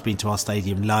times. He's been to our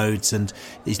stadium loads, and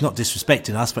he's not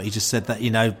disrespecting us, but he just said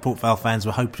that Port Vale fans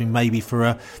were hoping maybe for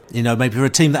a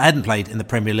team that hadn't played in the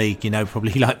Premier League.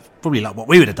 Probably like what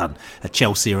we would have done at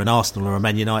Chelsea or an Arsenal or a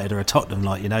Man United or a Tottenham.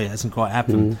 It hasn't quite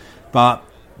happened, but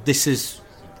this is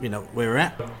where we're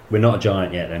at. We're not a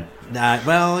giant yet, then. No,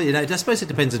 well, I suppose it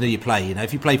depends on who you play.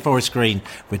 If you play Forest Green,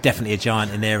 we're definitely a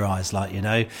giant in their eyes. We're not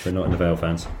in the Vale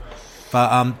fans.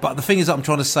 But the thing is that I'm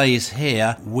trying to say is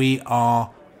here we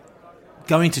are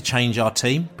going to change our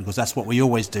team, because that's what we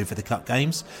always do for the cup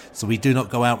games. So we do not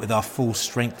go out with our full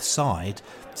strength side.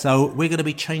 So we're going to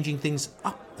be changing things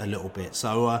up a little bit.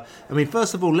 So,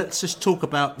 first of all, let's just talk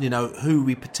about, who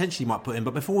we potentially might put in.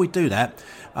 But before we do that,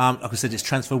 like I said, it's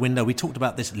transfer window. We talked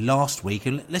about this last week,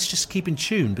 and let's just keep in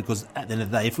tune, because at the end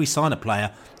of the day, if we sign a player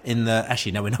we're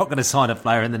not going to sign a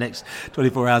player in the next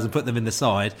 24 hours and put them in the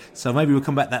side. So maybe we'll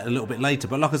come back to that a little bit later.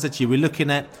 But like I said to you, we're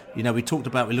looking at, we're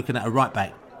looking at a right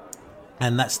back.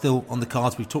 And that's still on the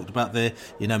cards. We've talked about the,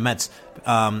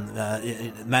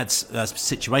 Mad's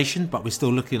situation, but we're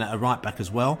still looking at a right back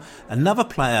as well. Another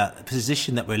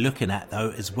position that we're looking at,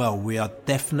 though, as well, we are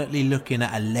definitely looking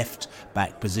at a left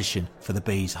back position for the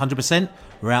Bees. 100%.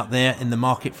 We're out there in the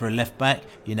market for a left back.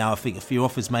 I think a few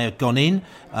offers may have gone in.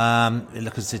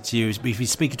 Like I said to you, we've been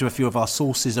speaking to a few of our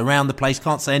sources around the place.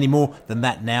 Can't say any more than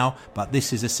that now, but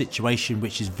this is a situation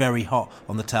which is very hot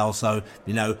on the tail. So,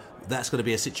 that's going to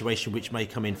be a situation which may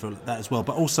come in for that as well.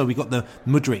 But also we've got the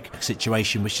Mudryk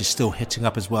situation, which is still hitting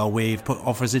up as well. We've put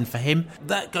offers in for him.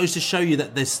 That goes to show you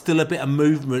that there's still a bit of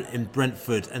movement in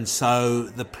Brentford. And so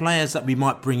the players that we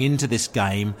might bring into this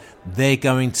game, they're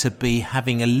going to be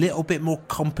having a little bit more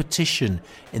competition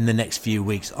in the next few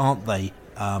weeks, aren't they,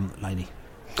 Laney?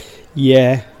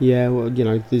 Yeah. Well,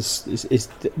 it's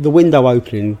the window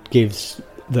opening gives...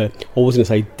 I was going to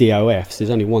say DOFs. There's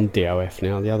only one DOF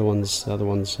now. The other one's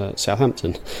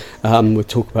Southampton. We'll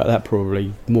talk about that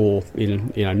probably more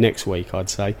in next week, I'd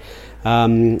say.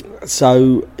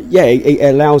 It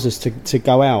allows us to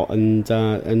go out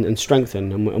and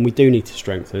strengthen, and we do need to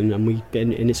strengthen, and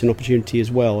it's an opportunity as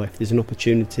well. If there's an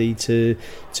opportunity to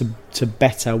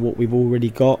better what we've already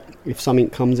got, if something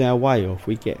comes our way, or if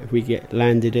we get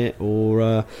landed it,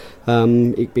 or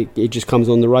it just comes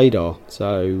on the radar.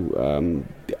 So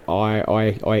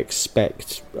I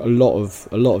expect a lot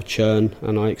of churn,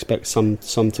 and I expect some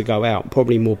to go out.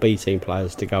 Probably more B team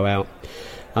players to go out.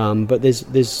 But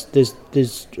there's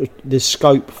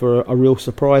scope for a real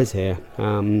surprise here.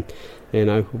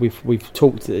 We've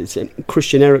talked.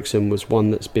 Christian Eriksen was one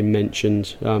that's been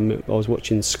mentioned. I was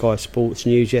watching Sky Sports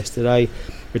News yesterday.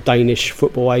 A Danish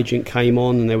football agent came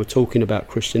on, and they were talking about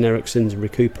Christian Eriksen's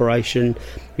recuperation.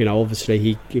 Obviously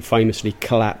he famously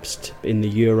collapsed in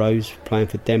the Euros playing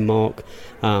for Denmark.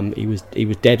 He was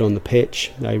dead on the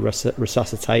pitch. They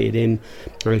resuscitated him.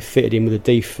 They fitted him with a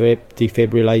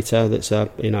defibrillator that's a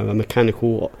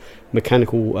mechanical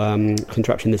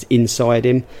contraption that's inside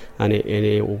him, and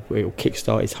it'll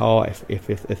kickstart his heart if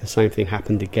the same thing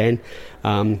happened again.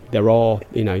 There are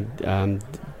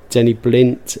Denny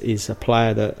Blint is a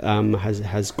player that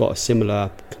has got a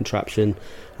similar contraption,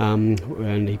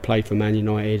 and he played for Man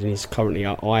United and he's currently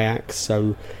at Ajax.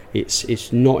 So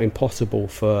it's not impossible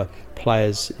for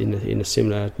players in a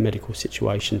similar medical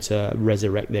situation to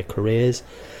resurrect their careers.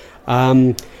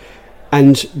 And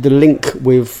the link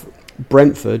with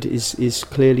Brentford is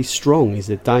clearly strong. He's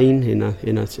a Dane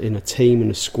in a team,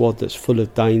 in a squad that's full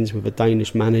of Danes with a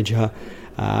Danish manager.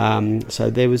 So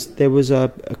there was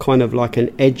a kind of like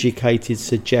an educated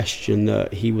suggestion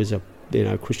that he was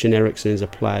Christian Eriksen is a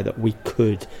player that we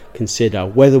could consider,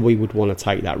 whether we would want to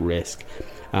take that risk,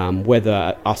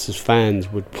 whether us as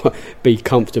fans would be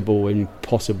comfortable in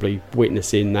possibly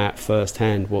witnessing that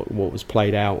firsthand, what was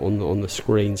played out on the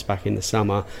screens back in the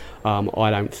summer. I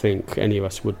don't think any of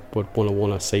us would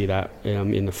want to see that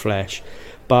in the flesh,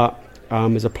 but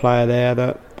there's a player there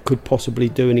that could possibly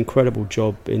do an incredible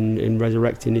job in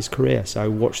resurrecting his career. So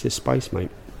watch this space,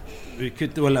 mate. We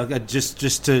could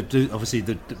just to do obviously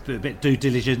the bit due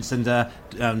diligence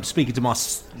and speaking to my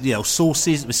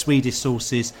sources, the Swedish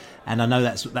sources, and I know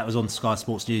that was on Sky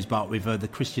Sports News, but we've heard the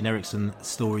Christian Eriksen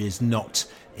story is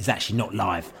actually not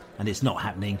live, and it's not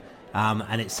happening.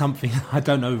 And it's something, I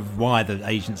don't know why the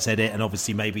agent said it, and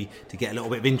obviously maybe to get a little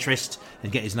bit of interest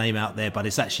and get his name out there, but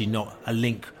it's actually not a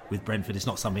link with Brentford. It's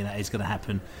not something that is going to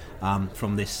happen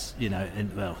from this, not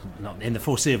in the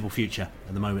foreseeable future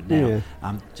at the moment now.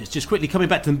 Yeah. Just quickly coming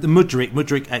back to the Mudryk.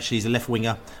 Mudryk actually is a left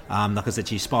winger, like I said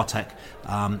to you, Spartak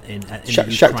in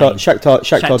Shakhtar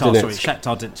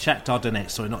Donetsk. Shakhtar Donetsk,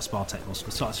 sorry, not Spartak,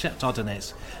 Shakhtar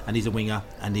Donetsk, and he's a winger,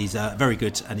 and he's very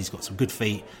good. good, and he's got some good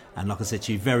feet. And like I said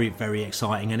to you, very, very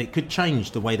exciting. And it could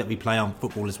change the way that we play on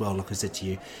football as well. Like I said to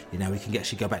you, we can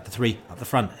actually go back to 3 up the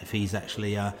front if he's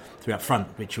actually 3 up front,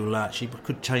 which will actually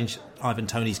could change Ivan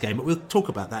Toney's game. But we'll talk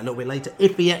about that a little bit later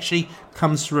if he actually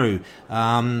comes through.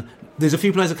 There's a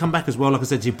few players that come back as well. Like I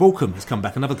said to you, Balcombe has come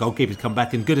back. Another goalkeeper's come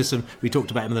back. And Goodison, we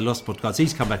talked about him in the Lost podcast.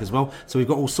 He's come back as well. So we've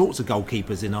got all sorts of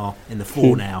goalkeepers in the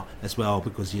 4 now as well,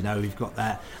 because we've got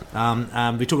that.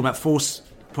 We're talking about Force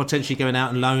potentially going out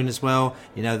on loan as well.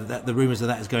 The rumours of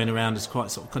that is going around. It's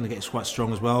quite gets quite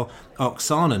strong as well.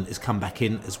 Oksanen has come back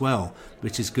in as well,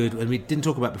 which is good. And we didn't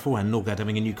talk about beforehand Norgard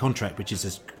having a new contract, which is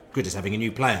as good as having a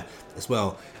new player as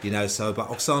well. But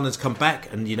Oksanen's come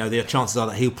back, and the chances are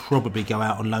that he'll probably go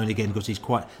out on loan again because he's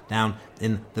quite down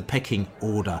in the pecking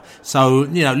order. So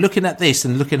looking at this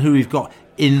and looking who we've got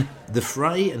in the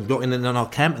fray and got in our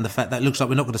camp, and the fact that it looks like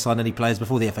we're not going to sign any players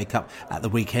before the FA Cup at the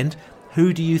weekend.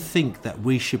 Who do you think that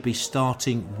we should be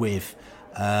starting with?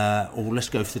 Or let's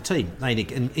go for the team. Lainey,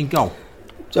 in goal.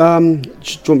 Do you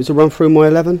want me to run through my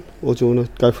 11? Or do you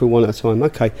want to go through one at a time?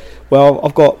 Okay. Well,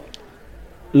 I've got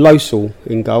Losel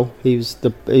in goal. He was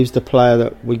the player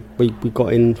that we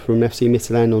got in from FC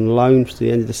Midtjylland on loan to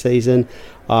the end of the season.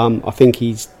 I think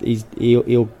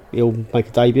he'll make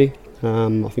a debut.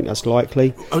 I think that's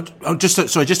likely. Just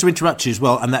to interrupt you as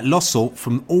well. And that Losel,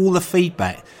 from all the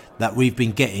feedback that we've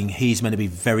been getting, he's meant to be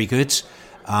very good.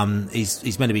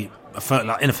 He's meant to be,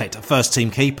 in effect, a first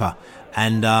team keeper.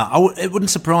 And it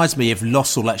wouldn't surprise me if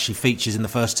Losel actually features in the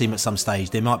first team at some stage.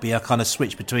 There might be a kind of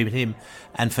switch between him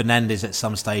and Fernandes at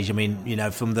some stage. I mean,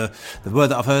 from the word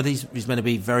that I've heard, he's meant to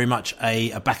be very much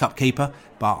a backup keeper.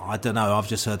 But I don't know, I've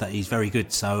just heard that he's very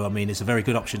good. So, I mean, it's a very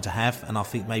good option to have. And I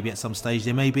think maybe at some stage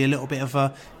there may be a little bit of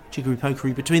a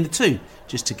jiggery-pokery between the two,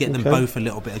 just to get them both a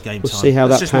little bit of game time. We'll see how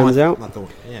that pans out. My thought.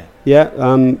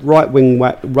 Right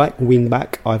wing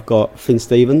back, I've got Finn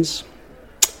Stevens.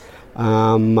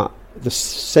 The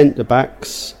centre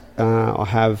backs, I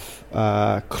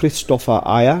have Christopher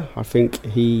Ayer. I think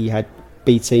he had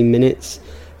B team minutes.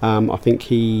 I think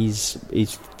he's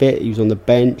fit. He was on the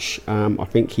bench. I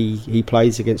think he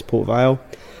plays against Port Vale.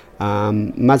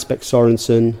 Mads Bech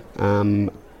Sorensen,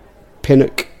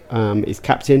 Pinnock is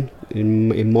captain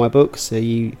in my books.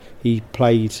 He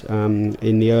played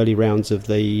in the early rounds of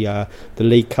the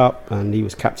League Cup, and he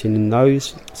was captain in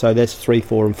those. So there's 3,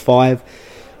 4 and 5.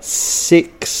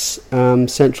 6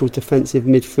 central defensive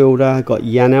midfielder. I got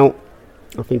Jan out.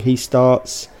 I think he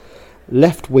starts.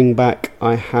 Left wing back,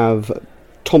 I have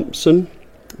Thompson.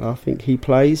 I think he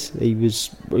plays. He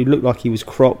looked like he was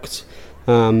crocked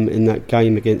in that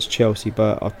game against Chelsea,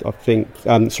 but I think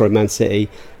Man City.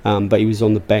 But he was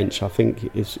on the bench. I think,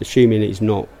 assuming he's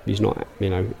not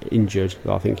injured.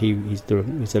 I think he's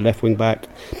the left wing back.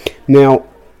 Now,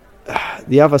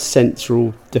 the other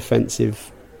central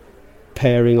defensive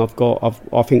pairing I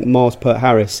think Miles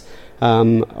Peart-Harris.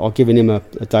 I've given him a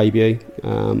debut.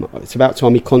 It's about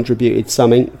time he contributed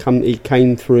something. He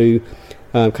came to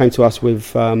us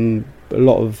with a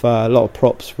lot of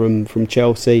props from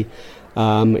Chelsea.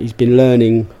 He's been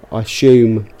learning, I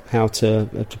assume, how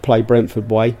to play Brentford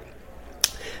way.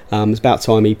 It's about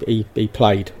time he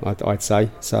played, I'd say.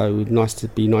 So nice.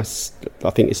 I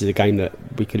think this is a game that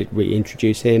we could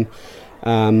reintroduce him.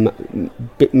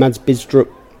 Mads Bistrup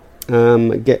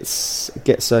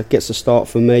gets a start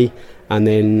for me, and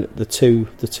then the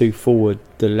two forward,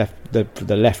 the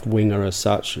left winger as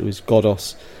such, it was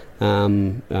Godos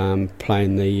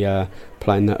playing the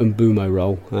Mbumo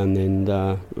role, and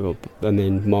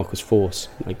then Marcus Force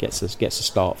gets a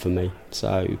start for me.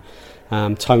 So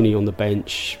Tony on the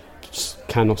bench,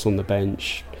 Canos on the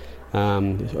bench.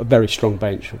 A very strong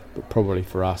bench probably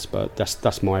for us, but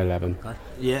that's my 11.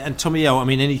 Yeah, and Tommy L, I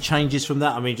mean, any changes from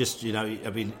that? I mean, just, you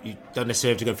don't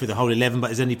necessarily have to go through the whole 11, but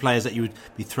is there any players that you would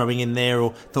be throwing in there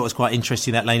or thought was quite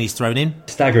interesting that Laney's thrown in?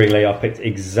 Staggeringly, I picked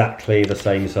exactly the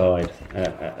same side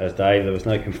as Dave. There was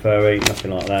no conferring,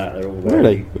 nothing like that. They're all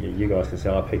really? You guys can see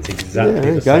I picked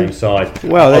exactly the same side.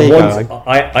 Well, there you go.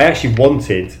 I actually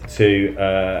wanted to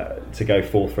go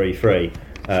 4-3-3.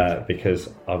 Because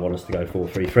I want us to go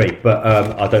 4-3-3, but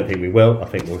I don't think we will. I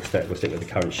think we'll stick with the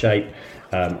current shape.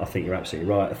 I think you're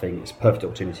absolutely right. I think it's a perfect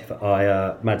opportunity for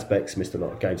Ayer. Mads Beck's missed a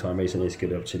lot of game time recently. It's a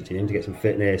good opportunity for him to get some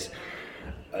fitness.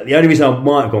 The only reason I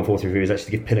might have gone 4-3-3 is actually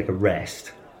to give Pinnock a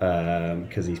rest,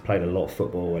 because he's played a lot of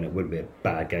football and it wouldn't be a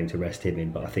bad game to rest him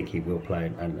in, but I think he will play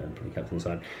and probably captain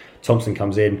inside. Thompson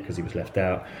comes in because he was left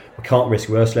out. We can't risk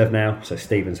Worslev now, so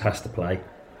Stevens has to play.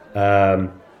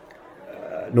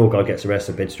 Norgard gets a rest,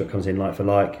 so Bidstrup comes in like for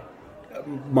like.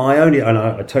 My only, and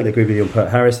I totally agree with you on Pert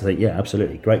Harris. I think, yeah,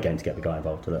 absolutely, great game to get the guy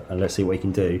involved in it, and let's see what he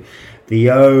can do. The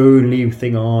only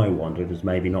thing I wondered was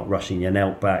maybe not rushing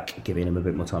Janelt back, giving him a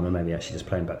bit more time, and maybe actually just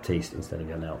playing Baptiste instead of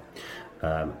Janelt,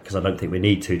 because I don't think we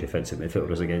need two defensive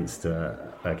midfielders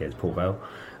against Port Vale.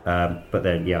 But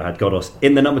then, I had Godos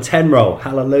in the number 10 role,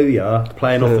 hallelujah,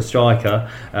 playing off the striker,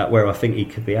 where I think he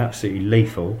could be absolutely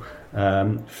lethal.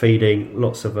 Feeding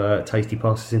lots of tasty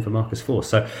passes in for Marcus Forss.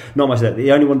 So not much of that.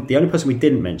 The only person we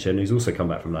didn't mention who's also come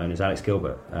back from loan is Alex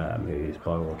Gilbert, who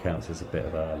by all accounts is a bit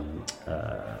of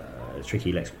a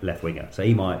tricky left winger. So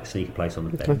he might sneak a place on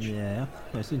the bench. Yeah,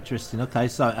 that's interesting. Okay,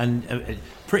 so and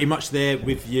pretty much there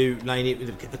with you, Laney,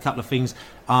 with a couple of things.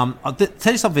 I'll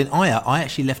tell you something. I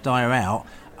actually left Aya out.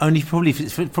 Only probably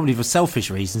for selfish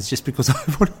reasons, just because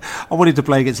I wanted to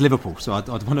play against Liverpool, so I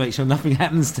want to make sure nothing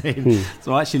happens to him.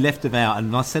 So I actually left him out, and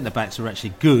my centre backs were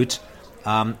actually good.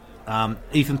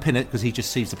 Ethan Pinnock, because he just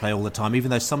seems to play all the time,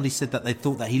 even though somebody said that they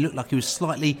thought that he looked like he was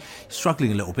slightly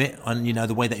struggling a little bit, and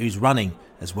the way that he was running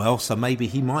as well. So maybe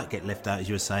he might get left out, as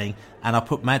you were saying. And I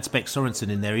put Mads Beck Sorensen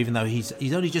in there, even though he's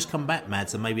only just come back,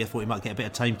 Mads, and maybe I thought he might get a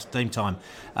bit of game time.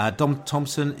 Dom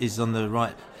Thompson is on the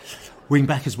right wing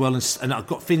back as well, and I've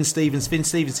got Finn Stevens. Finn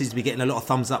Stevens seems to be getting a lot of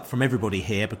thumbs up from everybody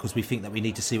here, because we think that we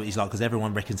need to see what he's like, because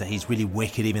everyone reckons that he's really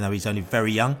wicked, even though he's only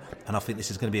very young, and I think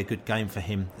this is going to be a good game for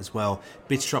him as well.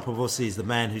 Bidstrup obviously is the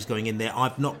man who's going in there.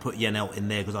 I've not put Janelt in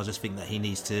there because I just think that he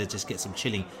needs to just get some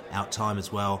chilling out time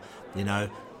as well,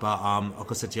 but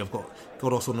like I said to you, I've got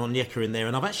Godos on Onyeka in there,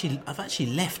 and I've actually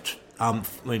left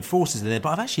Forces in there, but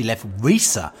I've actually left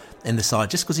Risa in the side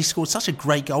just because he scored such a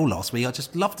great goal last week. I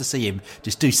just love to see him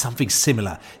just do something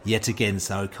similar yet again.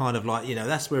 So kind of like,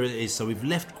 that's where it is. So we've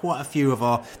left quite a few of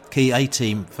our key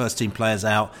first team players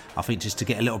out, I think, just to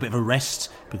get a little bit of a rest,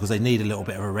 because they need a little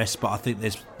bit of a rest. But I think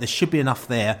there should be enough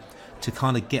there to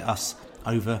kind of get us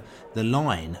over the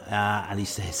line. And he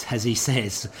says,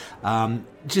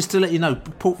 just to let you know,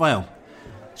 Port Vale,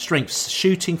 strengths: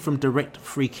 shooting from direct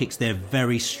free kicks, they're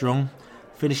very strong.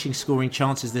 Finishing scoring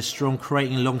chances, they're strong.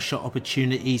 Creating long shot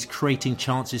opportunities, creating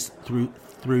chances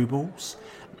through balls,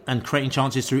 and creating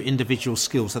chances through individual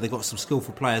skills. So they've got some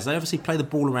skillful players. They obviously play the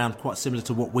ball around quite similar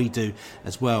to what we do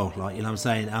as well. Like, what I'm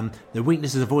saying, their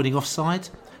weakness is avoiding offside,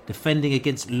 defending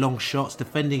against long shots,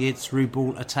 defending against through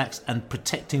ball attacks, and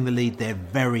protecting the lead. They're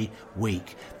very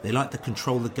weak. They like to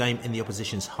control the game in the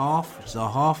opposition's half, which is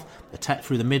our half, attack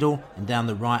through the middle and down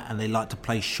the right, and they like to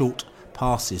play short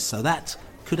passes. So that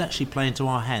could actually play into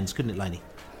our hands, couldn't it, Laney?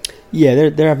 Yeah,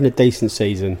 they're having a decent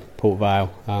season, Port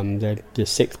Vale. They're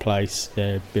sixth place.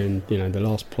 They've been, the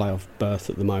last playoff berth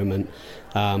at the moment.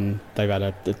 They've had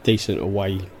a decent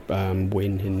away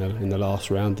win in the last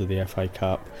round of the FA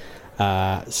Cup.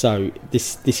 So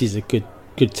this is a good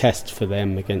test for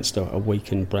them against a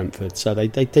weakened Brentford. So they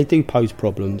do pose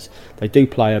problems. They do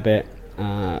play a bit.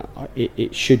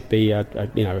 It should be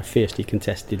a fiercely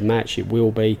contested match. It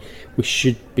will be. We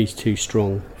should be too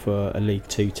strong for a League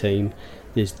Two team.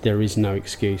 There is no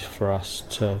excuse for us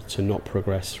to not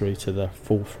progress through to the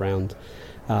fourth round.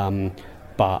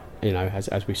 But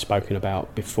as we've spoken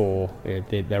about before,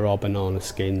 there are banana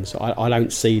skins. I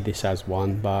don't see this as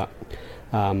one, but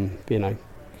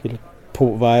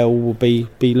Port Vale will be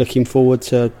looking forward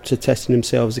to testing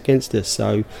themselves against us.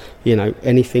 So,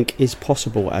 anything is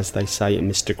possible, as they say at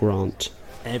Mr. Grant.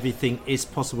 Everything is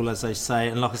possible, as they say.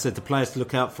 And like I said, the players to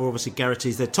look out for, obviously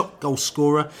Garrity's their top goal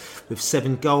scorer with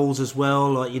 7 goals as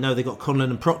well. They've got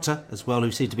Conlon and Proctor as well,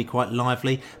 who seem to be quite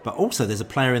lively. But also there's a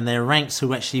player in their ranks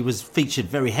who actually was featured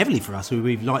very heavily for us, who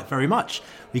we've liked very much.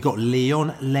 We've got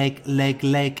Leon Leg.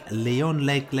 Leon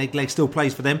Leg still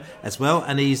plays for them as well.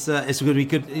 And it's going to be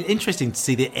good, interesting to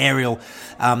see the aerial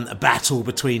battle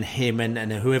between him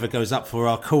and whoever goes up for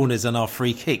our corners and our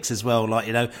free kicks as well.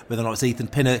 Whether or not it's Ethan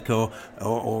Pinnock or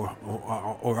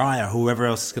Aya, whoever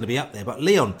else is going to be up there. But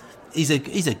Leon, he's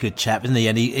a good chap, isn't he?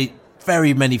 And he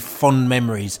very many fond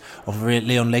memories of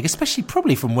Leon Leg, especially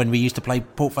probably from when we used to play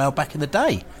Port Vale back in the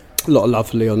day. A lot of love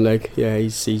for Leon Leg. Yeah,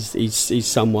 he's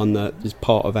someone that is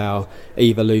part of our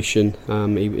evolution.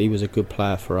 He was a good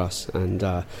player for us, and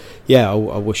I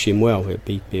wish him well. It'd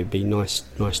be nice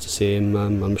to see him.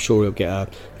 I'm sure he'll get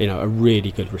a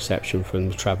really good reception from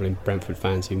the travelling Brentford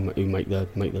fans who make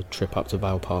the trip up to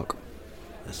Vale Park.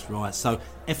 That's right. So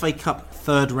FA Cup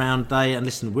third round day, and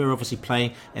listen, we're obviously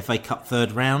playing FA Cup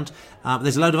third round.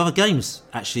 There's a load of other games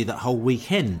actually that whole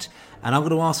weekend, and I'm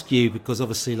going to ask you, because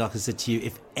obviously, like I said to you,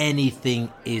 if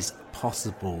anything is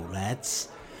possible, lads,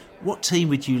 what team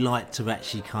would you like to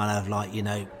actually kind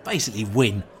of basically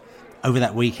win over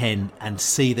that weekend and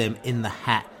see them in the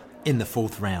hat in the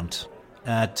fourth round?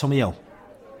 Tommy L.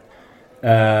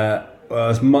 Well,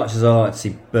 as much as I like to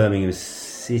see Birmingham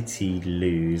City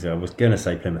lose, I was going to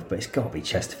say Plymouth, but it's got to be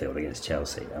Chesterfield against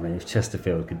Chelsea. I mean, if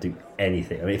Chesterfield could do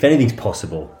anything, I mean, if anything's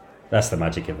possible, that's the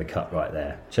magic of the cup right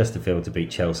there. Chesterfield to beat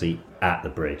Chelsea at the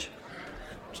Bridge.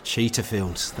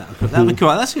 Cheetahfield. That'd be cool.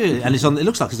 That's good. And it's on. It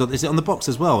looks like is it on the box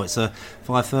as well? It's a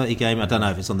 5:30 game. I don't know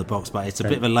if it's on the box, but it's a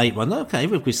bit of a late one. Okay,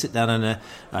 if we sit down and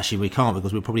actually we can't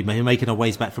because we're probably making our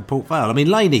ways back from Port Vale. I mean,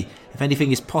 Laney, if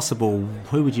anything is possible,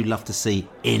 who would you love to see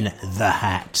in the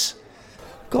hat?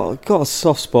 Got a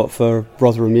soft spot for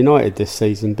Rotherham United this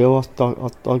season, Bill.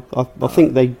 I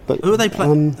think they. But, who are they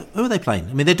playing? Who are they playing?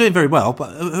 I mean, they're doing very well, but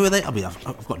who are they? I mean,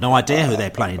 I've got no idea who they're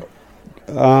playing.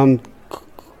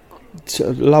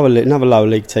 Another lower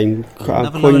league team.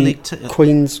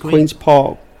 Queen's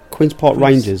Park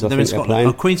Rangers. I think they're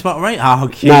playing. Queen's Park Rangers. Oh,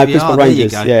 Queen's Park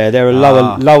Rangers. Yeah, they're a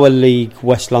lower league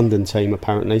West London team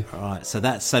apparently. Right. So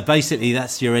basically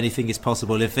that's your anything is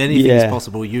possible. If anything is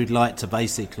possible, you'd like to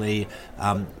basically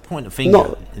point a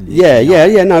finger.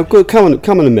 No, good. Come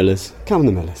on, the Millers.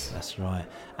 That's right.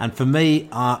 And for me,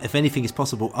 if anything is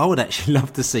possible, I would actually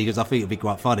love to see, because I think it'd be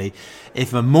quite funny,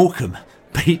 if Morecambe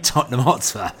beat Tottenham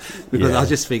Hotspur, because I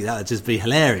just think that would just be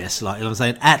hilarious. Like, you know what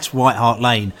I'm saying, at White Hart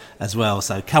Lane as well.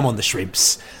 So come on the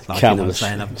shrimps, like, come you know on what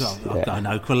I'm saying. I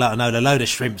know a load of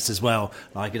shrimps as well.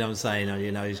 Like, you know what I'm saying.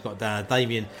 You know, he's got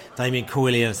Damien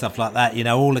Coyley and stuff like that. You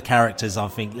know, all the characters. I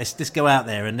think let's just go out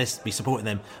there and let's be supporting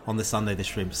them on the Sunday, the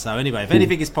shrimps. So anyway, if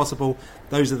anything is possible,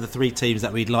 those are the three teams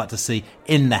that we'd like to see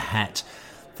in the hat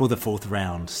for the fourth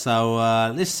round. So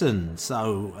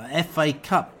FA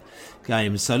Cup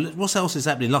games. So what else is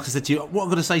happening? Like I said to you, what I'm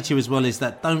going to say to you as well is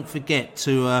that don't forget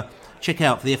to check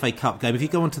out for the FA Cup game. If you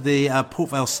go onto the Port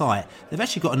Vale site, they've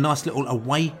actually got a nice little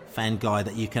away fan guide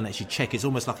that you can actually check. It's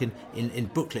almost like in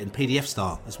booklet, in PDF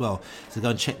style as well. So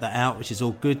go and check that out, which is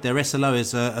all good. Their SLO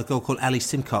is a girl called Ali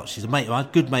Simcott. She's a mate of ours,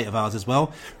 good mate of ours as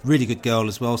well. Really good girl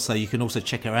as well. So you can also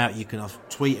check her out. You can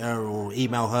tweet her or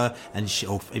email her, and I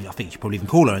think you probably even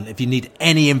call her. And if you need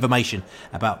any information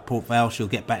about Port Vale, she'll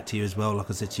get back to you as well.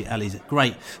 Like I said to you, Ali's a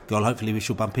great girl. Hopefully we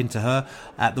shall bump into her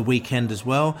at the weekend as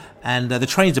well. And the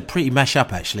trains are pretty mash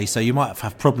up actually, so you might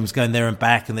have problems going there and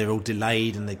back, and they're all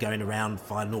delayed and they're going around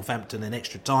via Northampton in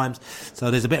extra times,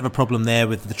 so there's a bit of a problem there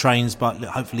with the trains, but look,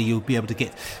 hopefully you'll be able to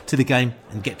get to the game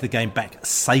and get the game back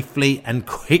safely and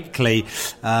quickly.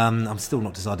 I'm still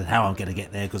not decided how I'm going to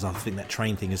get there, because I think that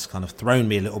train thing has kind of thrown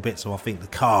me a little bit, so I think the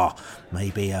car may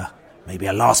be a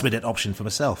last minute option for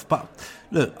myself. But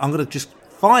look, I'm going to just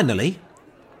finally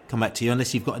come back to you,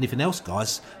 unless you've got anything else,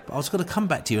 guys, but I was going to come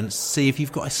back to you and see if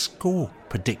you've got a score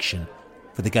prediction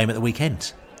for the game at the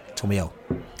weekend. Tommy L.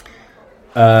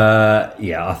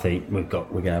 I think we're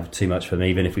going to have too much for them,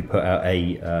 even if we put out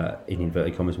a in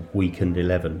inverted commas weakened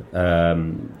 11.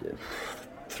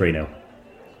 3-0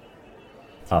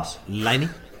 us. Laney?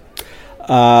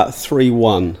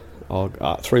 3-1.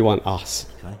 3-1 us.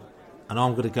 Okay. And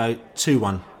I'm going to go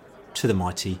 2-1 to the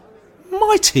mighty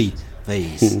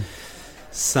V's.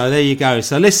 So there you go.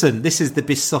 So listen, this is the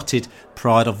Besotted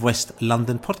Pride of West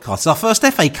London podcast. It's our first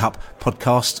FA Cup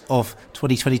podcast of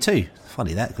 2022.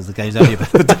 Funny that, because the game's only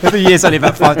the year's only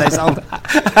about 5 days old.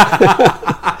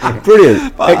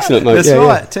 Brilliant, excellent, mate. That's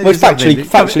right. Well, it's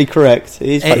factually correct.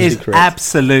 It is correct.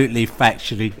 Absolutely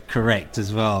factually correct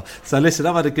as well. So listen,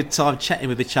 I've had a good time chatting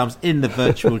with the chums in the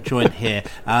virtual joint here.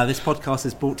 This podcast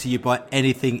is brought to you by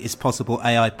Anything Is Possible,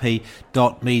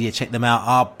 AIP.media. Check them out,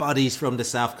 our buddies from the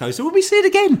South Coast. So we'll be seeing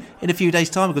again in a few days'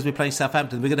 time, because we're playing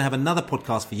Southampton. We're going to have another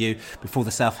podcast for you before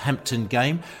the Southampton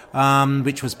game,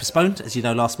 which was postponed, as you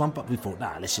know, last month, but we thought,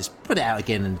 let's just put it out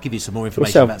again and give you some more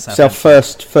information about Southampton. It's our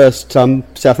first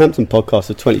Southampton podcast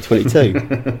of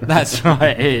 2022. That's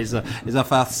right, it is. It's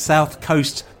our South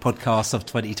Coast podcast of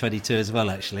 2022 as well,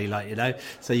 actually,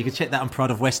 so you can check that on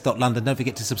prideofwest.london. Don't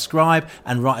forget to subscribe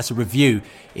and write us a review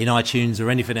in iTunes or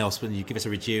anything else when you give us a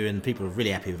review, and people are really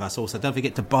happy with us. Also, don't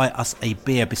forget to buy us a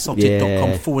beer,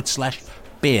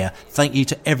 besotted.com/beer. Thank you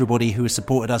to everybody who has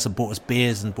supported us and bought us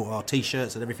beers and bought our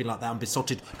t-shirts and everything like that on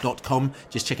besotted.com.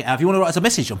 Just check it out. If you want to write us a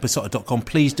message on besotted.com,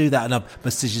 please do that, and our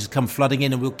messages come flooding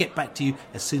in, and we'll get back to you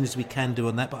as soon as we can do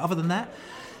on that. But other than that,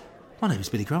 my name is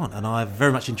Billy Grant, and I've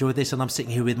very much enjoyed this, and I'm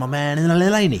sitting here with my man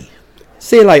Laney.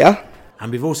 See you later.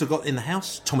 And we've also got in the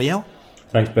house Tommy L.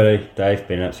 Thanks, Billy. Dave,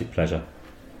 been an absolute pleasure.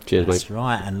 Cheers, mate. That's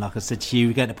right, and like I said to you,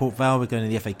 we're going to Port Vale, we're going to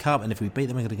the FA Cup, and if we beat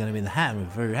them, we're going to be in the hat, and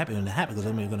we're very happy in the hat, because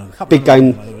then we're going to have a couple big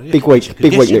game, big week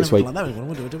next week.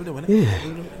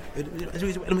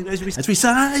 As we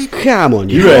say, come on,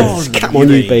 you Reds, come on,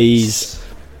 you bees.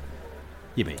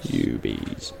 You bees. You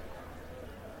bees.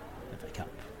 FA Cup.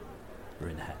 We're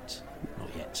in the hat. Not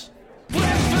yet. Come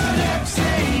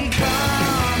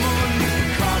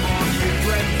on, you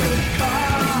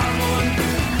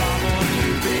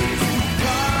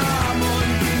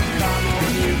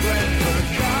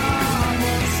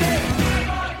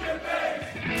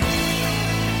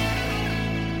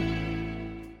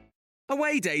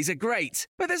Away days are great,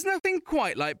 but there's nothing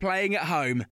quite like playing at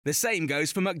home. The same goes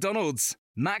for McDonald's.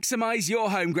 Maximise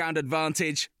your home ground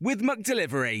advantage with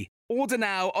McDelivery. Order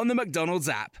now on the McDonald's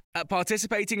app. At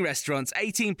participating restaurants,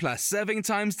 18 plus, serving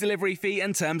times, delivery fee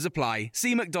and terms apply.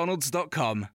 See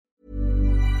mcdonalds.com.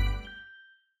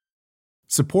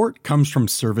 Support comes from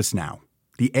ServiceNow,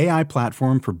 the AI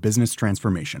platform for business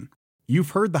transformation.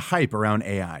 You've heard the hype around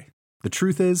AI. The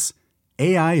truth is,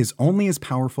 AI is only as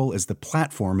powerful as the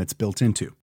platform it's built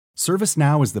into.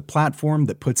 ServiceNow is the platform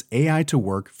that puts AI to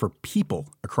work for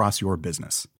people across your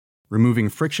business, removing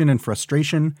friction and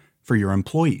frustration for your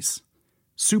employees,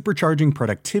 supercharging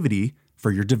productivity for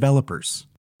your developers,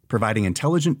 providing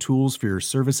intelligent tools for your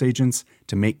service agents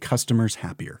to make customers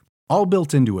happier, all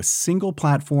built into a single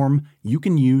platform you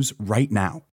can use right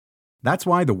now. That's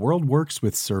why the world works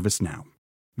with ServiceNow.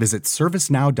 Visit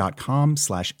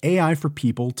servicenow.com/AI for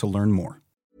people to learn more.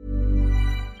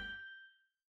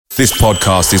 This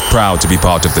podcast is proud to be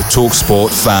part of the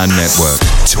TalkSport Fan Network.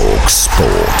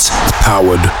 TalkSport.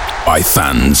 Powered by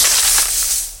fans.